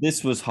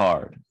was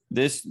hard.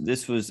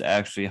 This was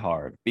actually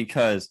hard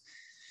because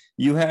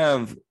you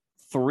have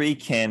 3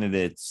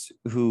 candidates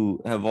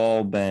who have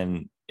all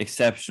been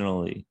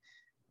exceptionally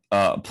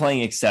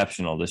playing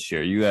exceptional this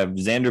year. You have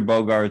Xander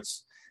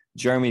Bogaerts,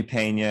 Jeremy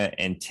Pena,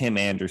 and Tim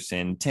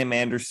Anderson. Tim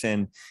Anderson,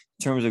 in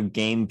terms of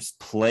games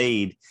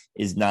played,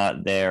 is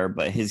not there,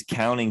 but his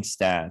counting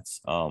stats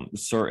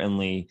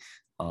certainly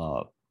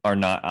are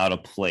not out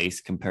of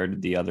place compared to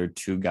the other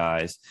two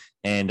guys.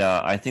 And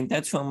I think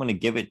that's who I'm going to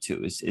give it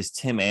to is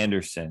Tim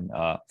Anderson.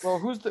 Well,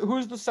 who's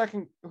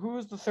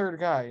the third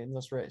guy in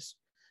this race?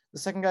 The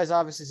second guy is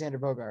obviously Xander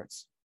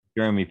Bogaerts.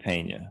 Jeremy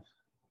Pena.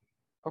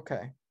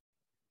 Okay.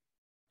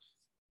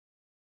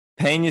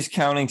 Pena's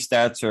counting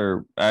stats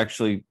are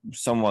actually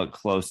somewhat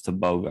close to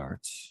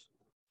Bogaerts.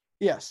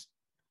 Yes.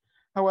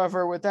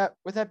 However, with that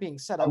being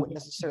said, I wouldn't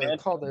necessarily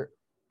call their.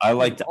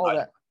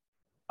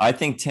 I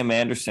think Tim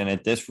Anderson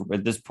at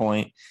this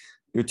point,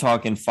 you're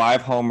talking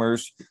 5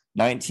 homers,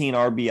 19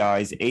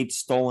 RBIs, 8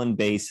 stolen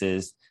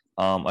bases,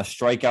 a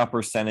strikeout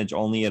percentage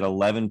only at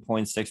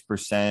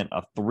 11.6%,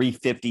 a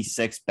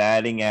 356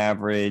 batting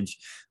average,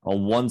 a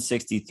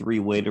 163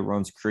 weighted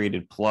runs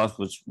created plus,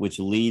 which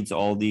leads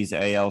all these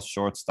AL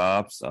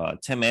shortstops.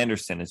 Tim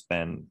Anderson has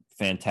been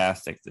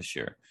fantastic this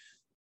year.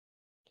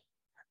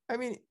 I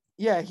mean,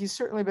 yeah, he's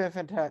certainly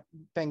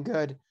been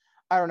good.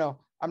 I don't know.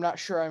 I'm not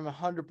sure I'm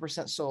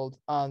 100% sold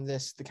on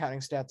this. The counting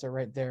stats are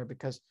right there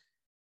because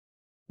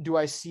do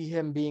I see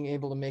him being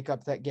able to make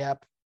up that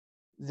gap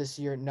this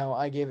year? No,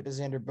 I gave it to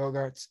Xander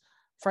Bogaerts.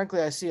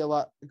 Frankly, I see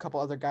a couple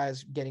other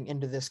guys getting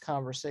into this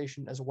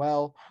conversation as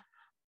well.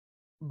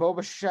 Bo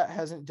Bichette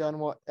hasn't done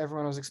what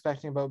everyone was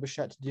expecting Bo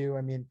Bichette to do.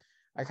 I mean,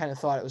 I kind of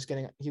thought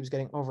he was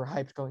getting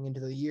overhyped going into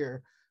the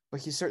year,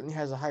 but he certainly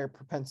has a higher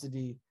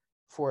propensity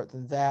for it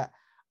than that.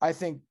 I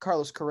think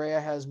Carlos Correa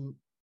is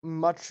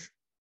much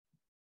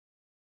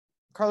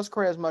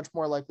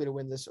more likely to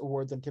win this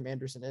award than Tim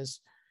Anderson is.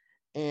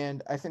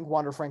 And I think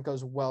Wander Franco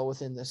is well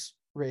within this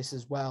race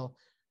as well,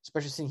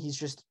 especially seeing he's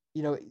just,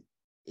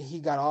 he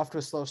got off to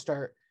a slow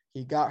start.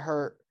 He got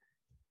hurt.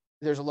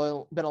 There's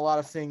been a lot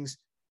of things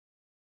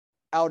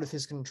out of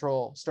his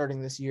control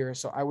starting this year.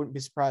 So I wouldn't be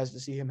surprised to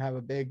see him have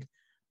a big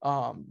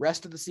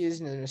rest of the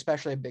season and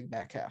especially a big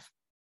back half.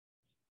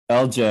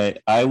 LJ,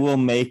 I will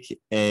make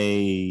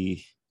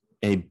a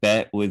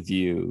bet with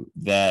you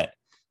that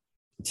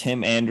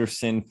Tim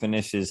Anderson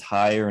finishes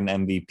higher in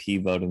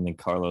MVP voting than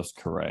Carlos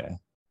Correa.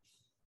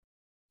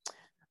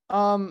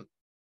 Well,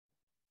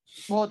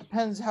 it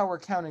depends how we're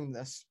counting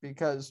this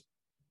because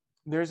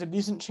there's a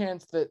decent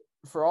chance that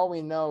for all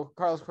we know,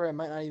 Carlos Correa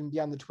might not even be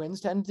on the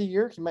Twins to end the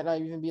year. He might not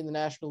even be in the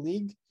National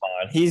League.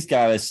 He's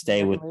got to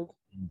stay with.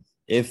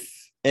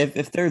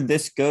 If they're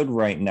this good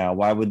right now,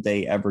 why would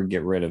they ever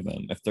get rid of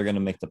him if they're going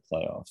to make the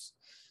playoffs?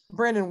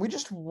 Brandon, we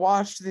just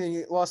watched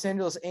the Los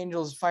Angeles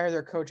Angels fire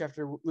their coach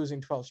after losing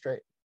 12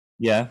 straight.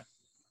 Yeah.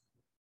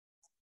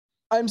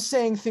 I'm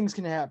saying things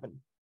can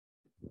happen.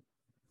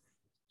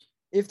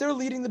 If they're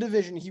leading the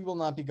division, he will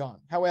not be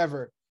gone.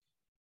 However,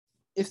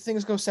 if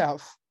things go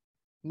south,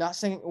 not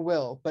saying it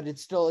will, but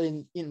it's still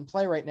in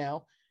play right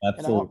now.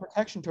 Absolutely. And I want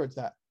protection towards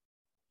that.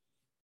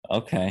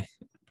 Okay.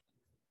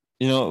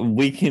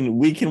 We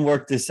can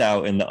work this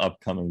out in the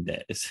upcoming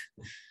days.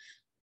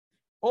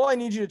 All I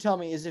need you to tell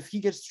me is if he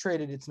gets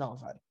traded, it's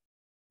nullified.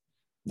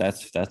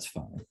 That's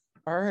fine.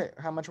 All right.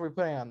 How much are we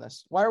putting on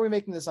this? Why are we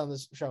making this on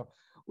this show?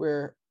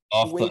 We're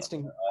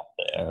wasting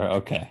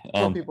okay.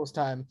 People's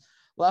time.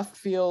 Left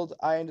field,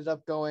 I ended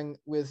up going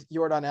with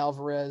Yordan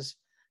Alvarez.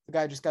 The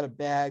guy just got a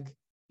bag,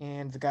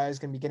 and the guy is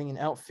going to be getting an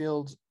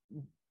outfield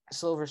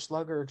Silver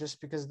Slugger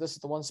just because this is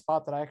the one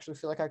spot that I actually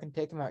feel like I can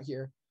take him out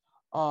here.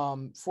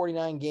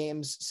 49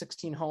 games,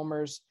 16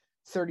 homers,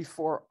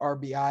 34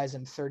 RBIs,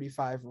 and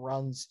 35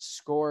 runs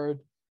scored.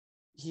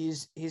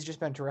 He's just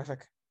been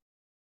terrific.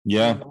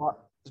 Yeah.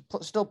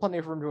 Still plenty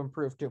of room to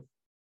improve too.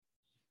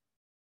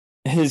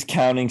 His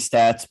counting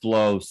stats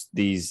blows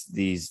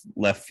these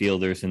left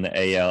fielders in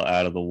the AL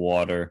out of the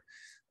water.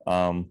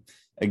 A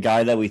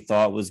guy that we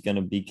thought was going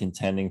to be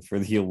contending for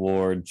the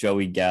award,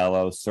 Joey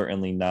Gallo,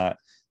 certainly not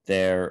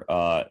there.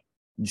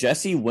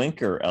 Jesse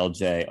Winker,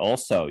 LJ,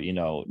 also,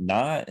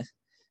 not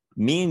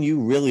me and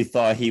you really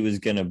thought he was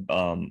going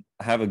to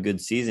have a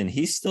good season.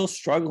 He's still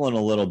struggling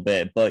a little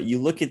bit, but you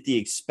look at the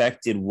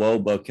expected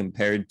WOBA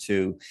compared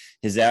to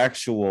his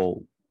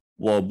actual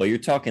WOBA, you're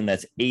talking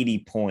that's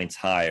 80 points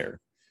higher.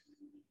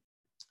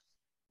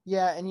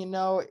 Yeah, and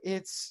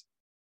it's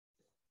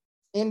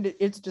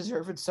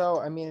deserved so.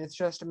 I mean, it's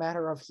just a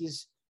matter of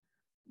his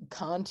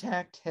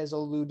contact has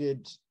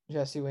eluded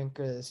Jesse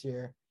Winker this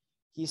year.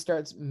 He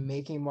starts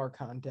making more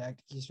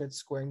contact. He starts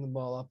squaring the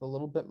ball up a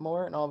little bit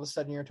more, and all of a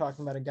sudden you're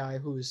talking about a guy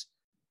who's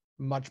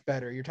much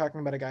better. You're talking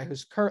about a guy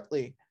who's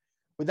currently,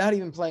 without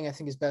even playing, I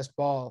think, his best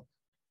ball,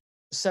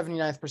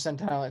 79th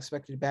percentile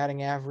expected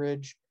batting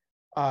average,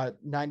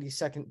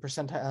 92nd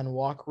percentile on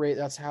walk rate.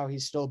 That's how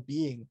he's still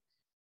being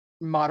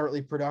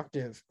moderately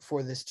productive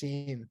for this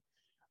team.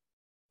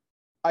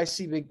 I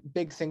see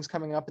big things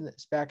coming up in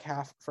this back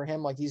half for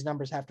him. Like, these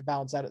numbers have to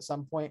balance out at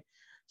some point.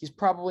 He's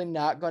probably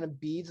not going to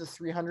be the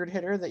 300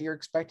 hitter that you're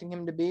expecting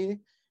him to be.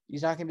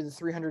 He's not going to be the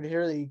 300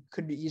 hitter that he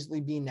could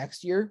easily be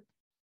next year,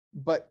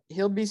 but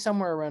he'll be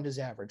somewhere around his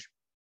average.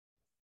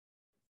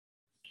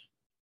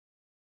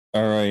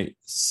 All right,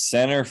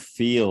 center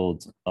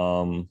field.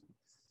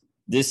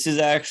 This is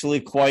actually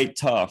quite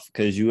tough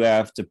because you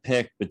have to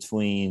pick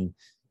between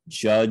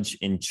Judge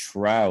and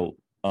Trout.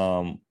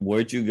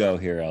 Where'd you go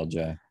here,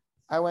 LJ?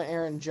 I went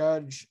Aaron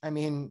Judge. I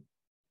mean,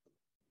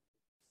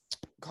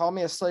 call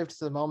me a slave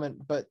to the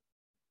moment, but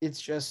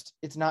it's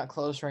not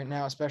close right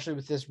now, especially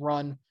with this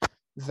run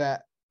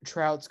that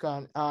Trout's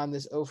gone on,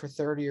 this 0 for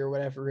 30 or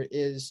whatever it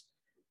is,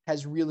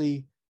 has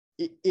really,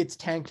 it's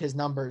tanked his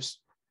numbers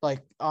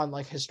like on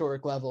like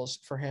historic levels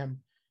for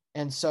him.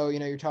 And so,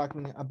 you're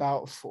talking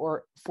about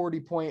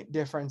 40-point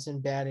difference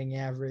in batting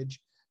average.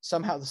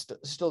 Somehow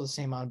still the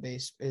same on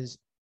base is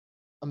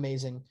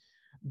amazing,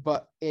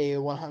 but a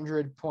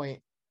 100-point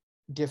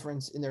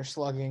difference in their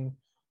slugging,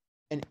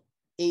 an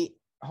 8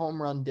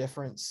 home run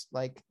difference.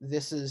 Like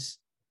this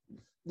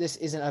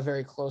isn't a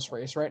very close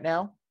race right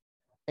now.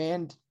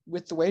 And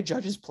with the way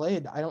Judge has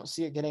played, I don't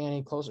see it getting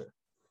any closer.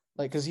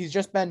 Like, because he's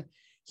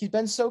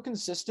been so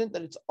consistent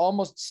that it's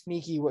almost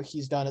sneaky what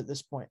he's done at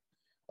this point.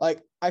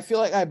 Like, I feel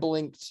like I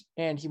blinked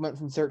and he went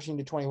from 13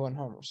 to 21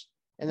 homers.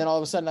 And then all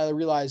of a sudden I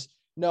realized,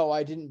 no,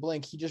 I didn't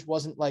blink. He just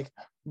wasn't like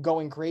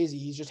going crazy.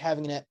 He's just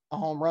having a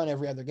home run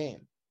every other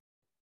game.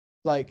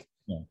 Like,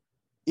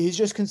 he's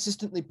just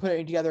consistently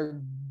putting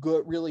together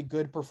good, really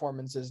good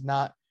performances,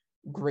 not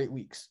great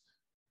weeks.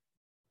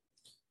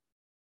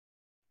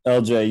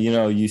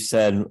 LJ, you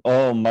said,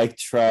 oh, Mike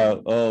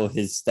Trout,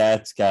 his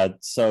stats got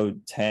so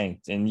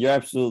tanked. And you're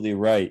absolutely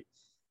right.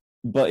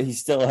 But he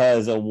still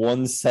has a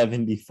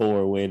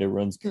 174 weighted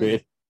runs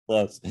created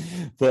plus.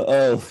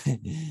 But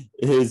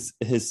his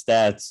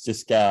stats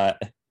just got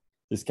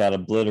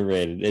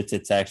obliterated.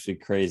 It's actually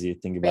crazy to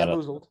think about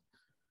it.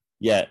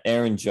 Yeah,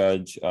 Aaron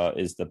Judge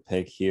is the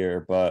pick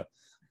here, but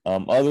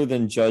other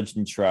than Judge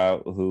and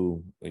Trout,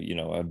 who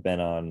have been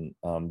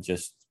on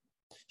just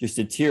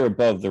a tier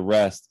above the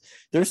rest,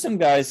 there's some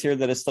guys here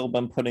that have still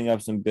been putting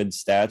up some good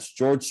stats.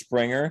 George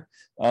Springer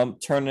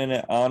turning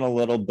it on a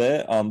little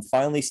bit,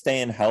 finally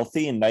staying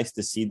healthy, and nice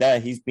to see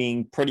that. He's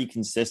being pretty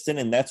consistent,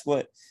 and that's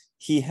what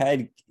he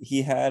had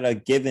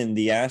given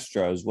the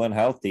Astros when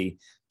healthy,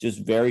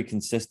 just very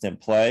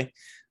consistent play.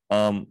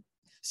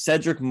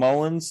 Cedric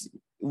Mullins,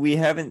 we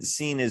haven't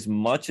seen as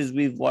much as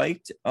we've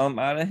liked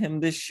out of him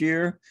this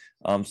year.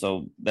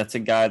 So that's a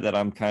guy that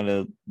I'm kind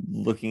of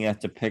looking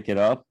at to pick it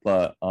up.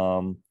 But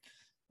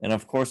and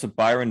of course with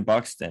Byron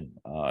Buxton,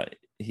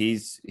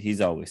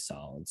 he's always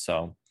solid.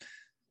 So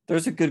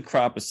there's a good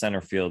crop of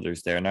center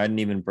fielders there. And I didn't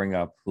even bring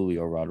up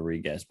Julio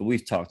Rodriguez, but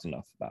we've talked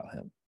enough about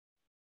him.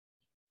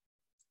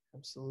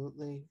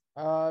 Absolutely.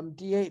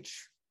 DH.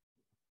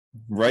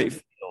 Right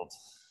field.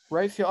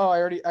 Right field. Oh,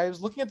 I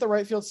was looking at the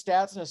right field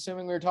stats and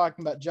assuming we were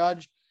talking about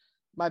Judge.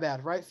 My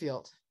bad. Right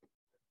field.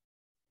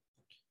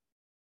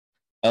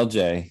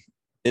 LJ,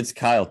 it's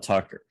Kyle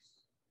Tucker.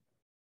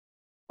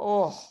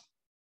 Oh.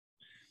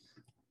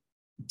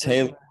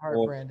 Taylor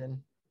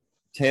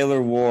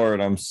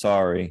Ward, I'm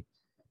sorry.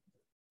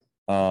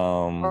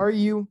 Are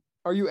you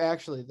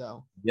actually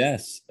though?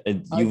 Yes.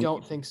 I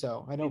don't think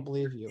so. I don't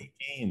believe you.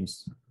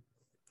 Games.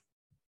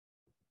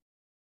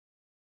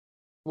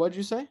 What'd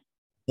you say?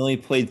 He only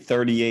played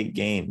 38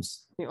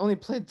 games. He only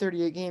played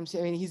 38 games.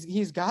 I mean,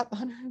 he's got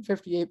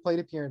 158 plate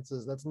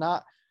appearances. That's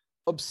not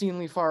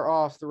obscenely far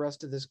off the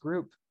rest of this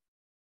group.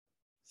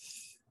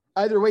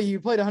 Either way, he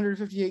played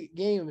 158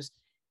 games,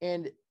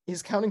 and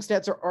his counting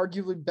stats are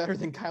arguably better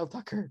than Kyle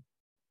Tucker.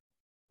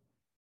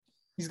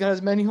 He's got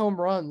as many home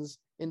runs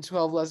in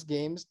 12 less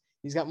games.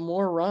 He's got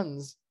more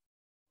runs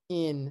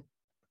in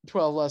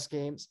 12 less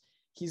games.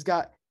 He's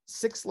got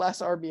 6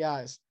 less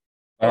RBIs.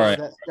 All right.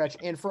 That stretch.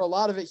 And for a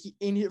lot of it,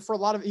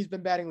 he's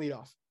been batting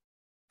leadoff.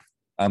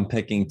 I'm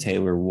picking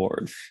Taylor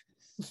Ward.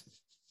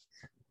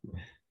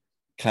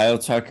 Kyle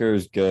Tucker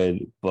is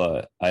good,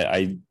 but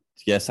I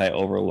guess I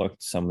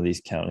overlooked some of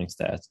these counting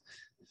stats.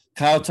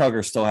 Kyle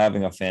Tucker's still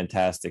having a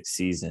fantastic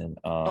season.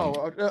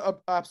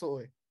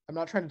 Absolutely. I'm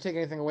not trying to take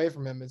anything away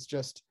from him. It's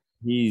just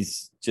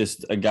he's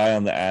just a guy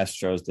on the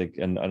Astros,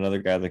 and another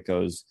guy that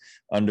goes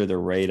under the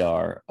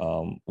radar.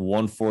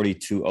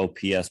 142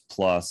 OPS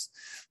plus.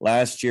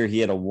 Last year he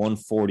had a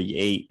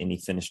 148 and he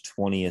finished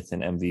 20th in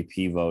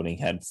MVP voting,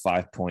 had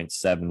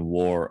 5.7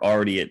 WAR,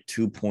 already at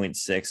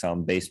 2.6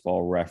 on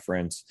Baseball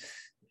Reference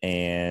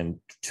and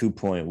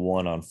 2.1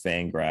 on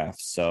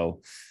Fangraphs.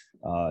 So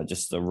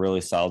just a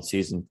really solid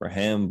season for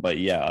him. But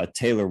yeah,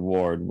 Taylor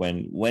Ward,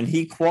 when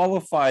he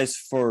qualifies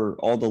for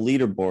all the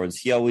leaderboards,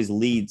 he always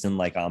leads in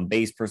like on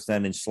base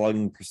percentage,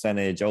 slugging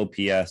percentage,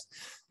 OPS,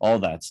 all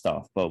that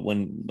stuff. But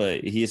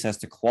he just has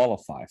to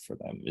qualify for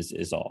them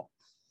is all.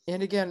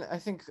 And again, I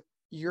think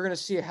you're going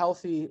to see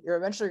you're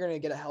eventually going to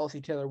get a healthy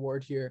Taylor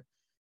Ward here,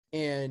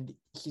 and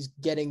he's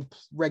getting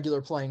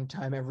regular playing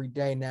time every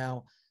day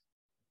now.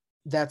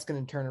 That's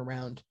going to turn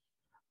around.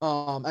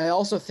 I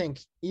also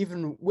think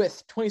even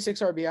with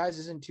 26 RBIs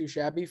isn't too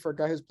shabby for a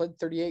guy who's played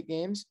 38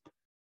 games.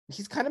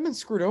 He's kind of been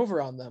screwed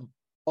over on them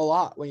a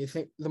lot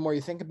the more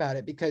you think about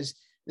it, because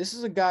this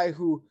is a guy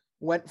who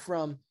went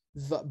from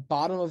the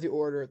bottom of the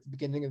order at the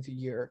beginning of the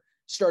year,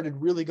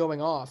 started really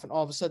going off, and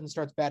all of a sudden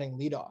starts batting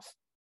leadoff.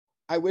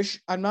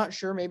 I'm not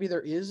sure, maybe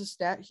there is a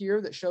stat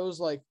here that shows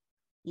like,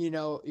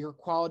 your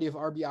quality of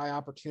RBI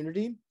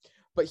opportunity,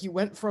 but he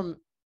went from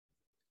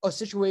a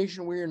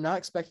situation where you're not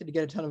expected to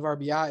get a ton of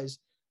RBIs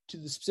to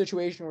the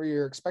situation where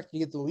you're expecting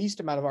to get the least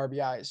amount of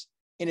RBIs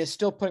and is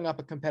still putting up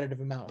a competitive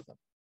amount of them.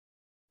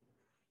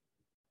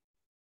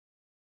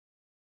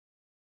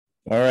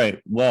 All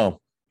right.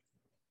 Well,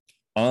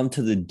 on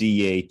to the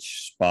DH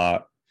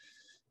spot,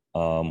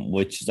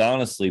 which is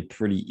honestly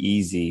pretty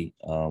easy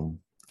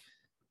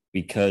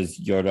because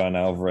Yordan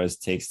Alvarez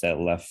takes that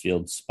left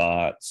field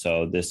spot.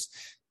 So this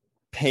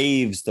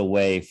paves the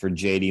way for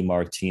JD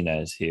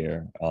Martinez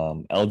here.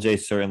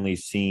 LJ certainly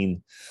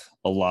seen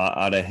a lot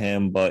out of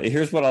him, but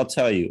here's what I'll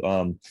tell you.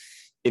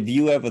 If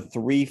you have a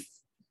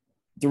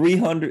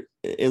 300,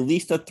 at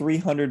least a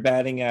 300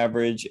 batting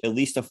average, at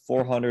least a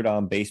 400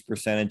 on base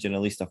percentage, and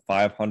at least a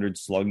 500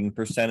 slugging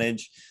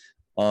percentage,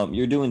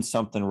 you're doing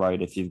something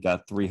right if you've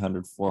got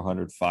 300,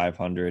 400,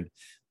 500.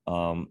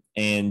 And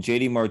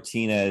JD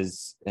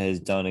Martinez has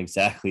done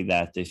exactly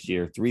that this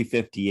year.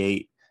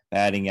 358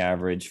 batting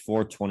average,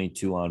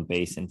 422 on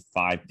base, and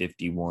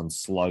 551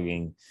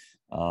 slugging.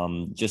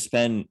 Just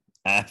been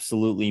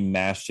absolutely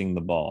mashing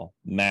the ball.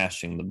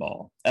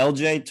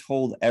 LJ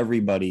told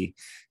everybody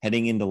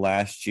heading into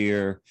last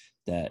year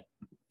that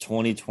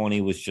 2020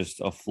 was just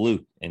a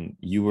fluke, and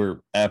you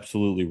were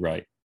absolutely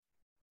right.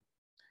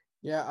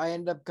 Yeah, I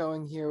end up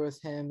going here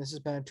with him. This has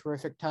been a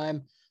terrific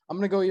time. I'm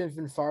going to go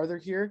even farther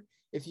here.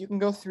 If you can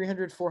go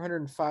 300,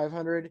 400, and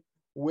 500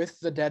 with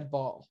the dead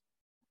ball,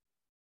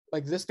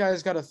 like this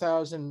guy's got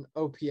 1,000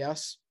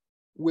 OPS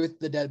with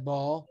the dead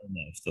ball.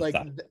 Like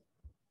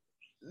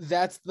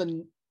that's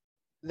a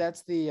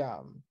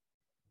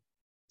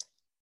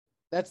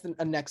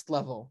next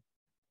level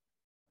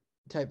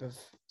type of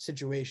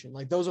situation.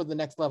 Like those are the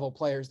next level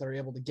players that are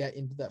able to get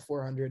into that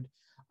 400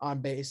 on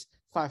base,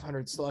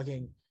 500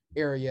 slugging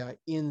area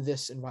in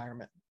this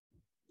environment.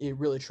 It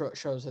really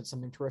shows that's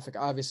something terrific.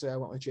 Obviously, I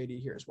went with JD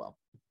here as well.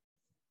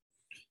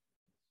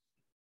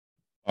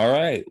 All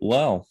right.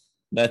 Well,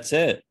 that's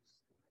it.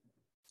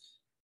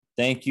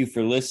 Thank you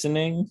for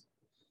listening.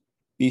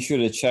 Be sure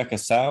to check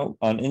us out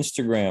on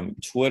Instagram,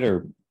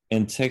 Twitter,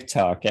 and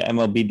TikTok at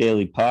MLB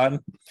Daily Pod.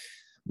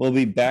 We'll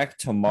be back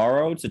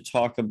tomorrow to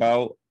talk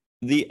about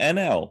the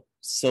NL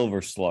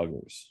Silver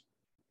Sluggers.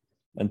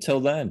 Until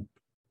then,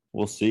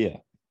 we'll see you.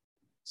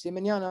 See you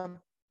mañana.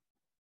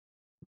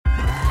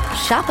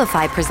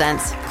 Shopify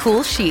presents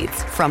cool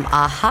sheets from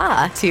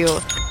AHA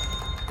to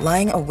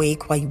lying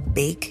awake while you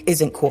bake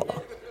isn't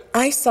cool.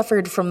 I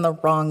suffered from the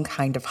wrong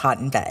kind of hot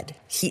in bed,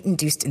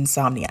 heat-induced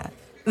insomnia.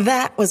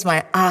 That was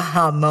my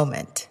aha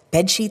moment.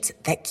 Bed sheets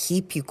that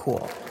keep you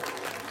cool.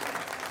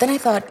 Then I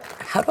thought,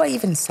 how do I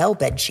even sell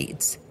bed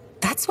sheets?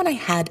 That's when I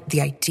had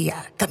the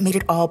idea that made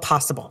it all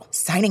possible,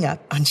 signing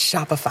up on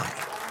Shopify.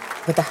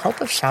 With the help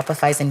of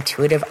Shopify's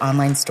intuitive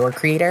online store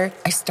creator,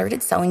 I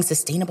started selling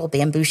sustainable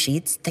bamboo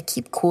sheets that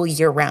keep cool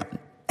year-round.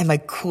 And my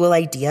cool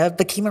idea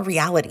became a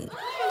reality.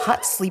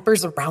 Hot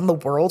sleepers around the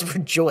world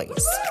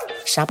rejoice.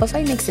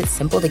 Shopify makes it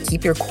simple to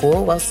keep your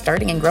cool while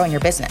starting and growing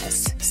your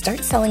business.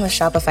 Start selling with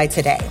Shopify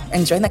today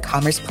and join the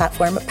commerce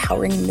platform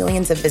powering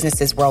millions of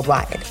businesses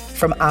worldwide.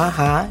 From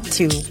AHA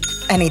to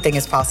anything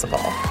is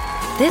possible.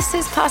 This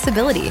is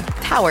Possibility,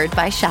 powered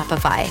by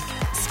Shopify.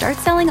 Start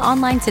selling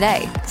online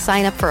today.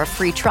 Sign up for a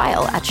free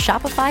trial at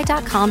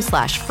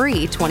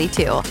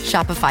shopify.com/free22.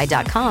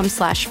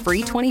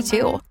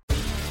 Shopify.com/free22.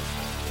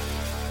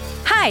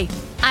 Hi,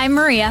 I'm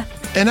Maria.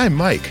 And I'm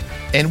Mike.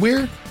 And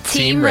we're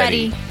Team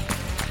Ready.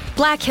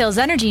 Black Hills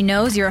Energy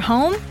knows your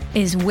home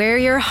is where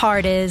your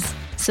heart is,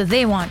 so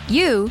they want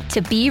you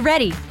to be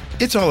ready.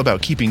 It's all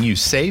about keeping you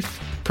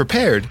safe,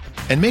 prepared,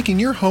 and making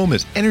your home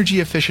as energy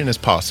efficient as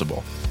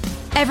possible.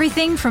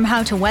 Everything from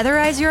how to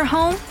weatherize your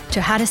home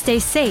to how to stay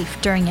safe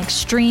during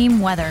extreme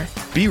weather.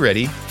 Be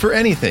ready for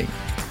anything.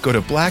 Go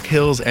to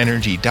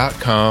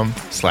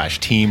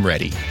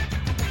blackhillsenergy.com/teamready.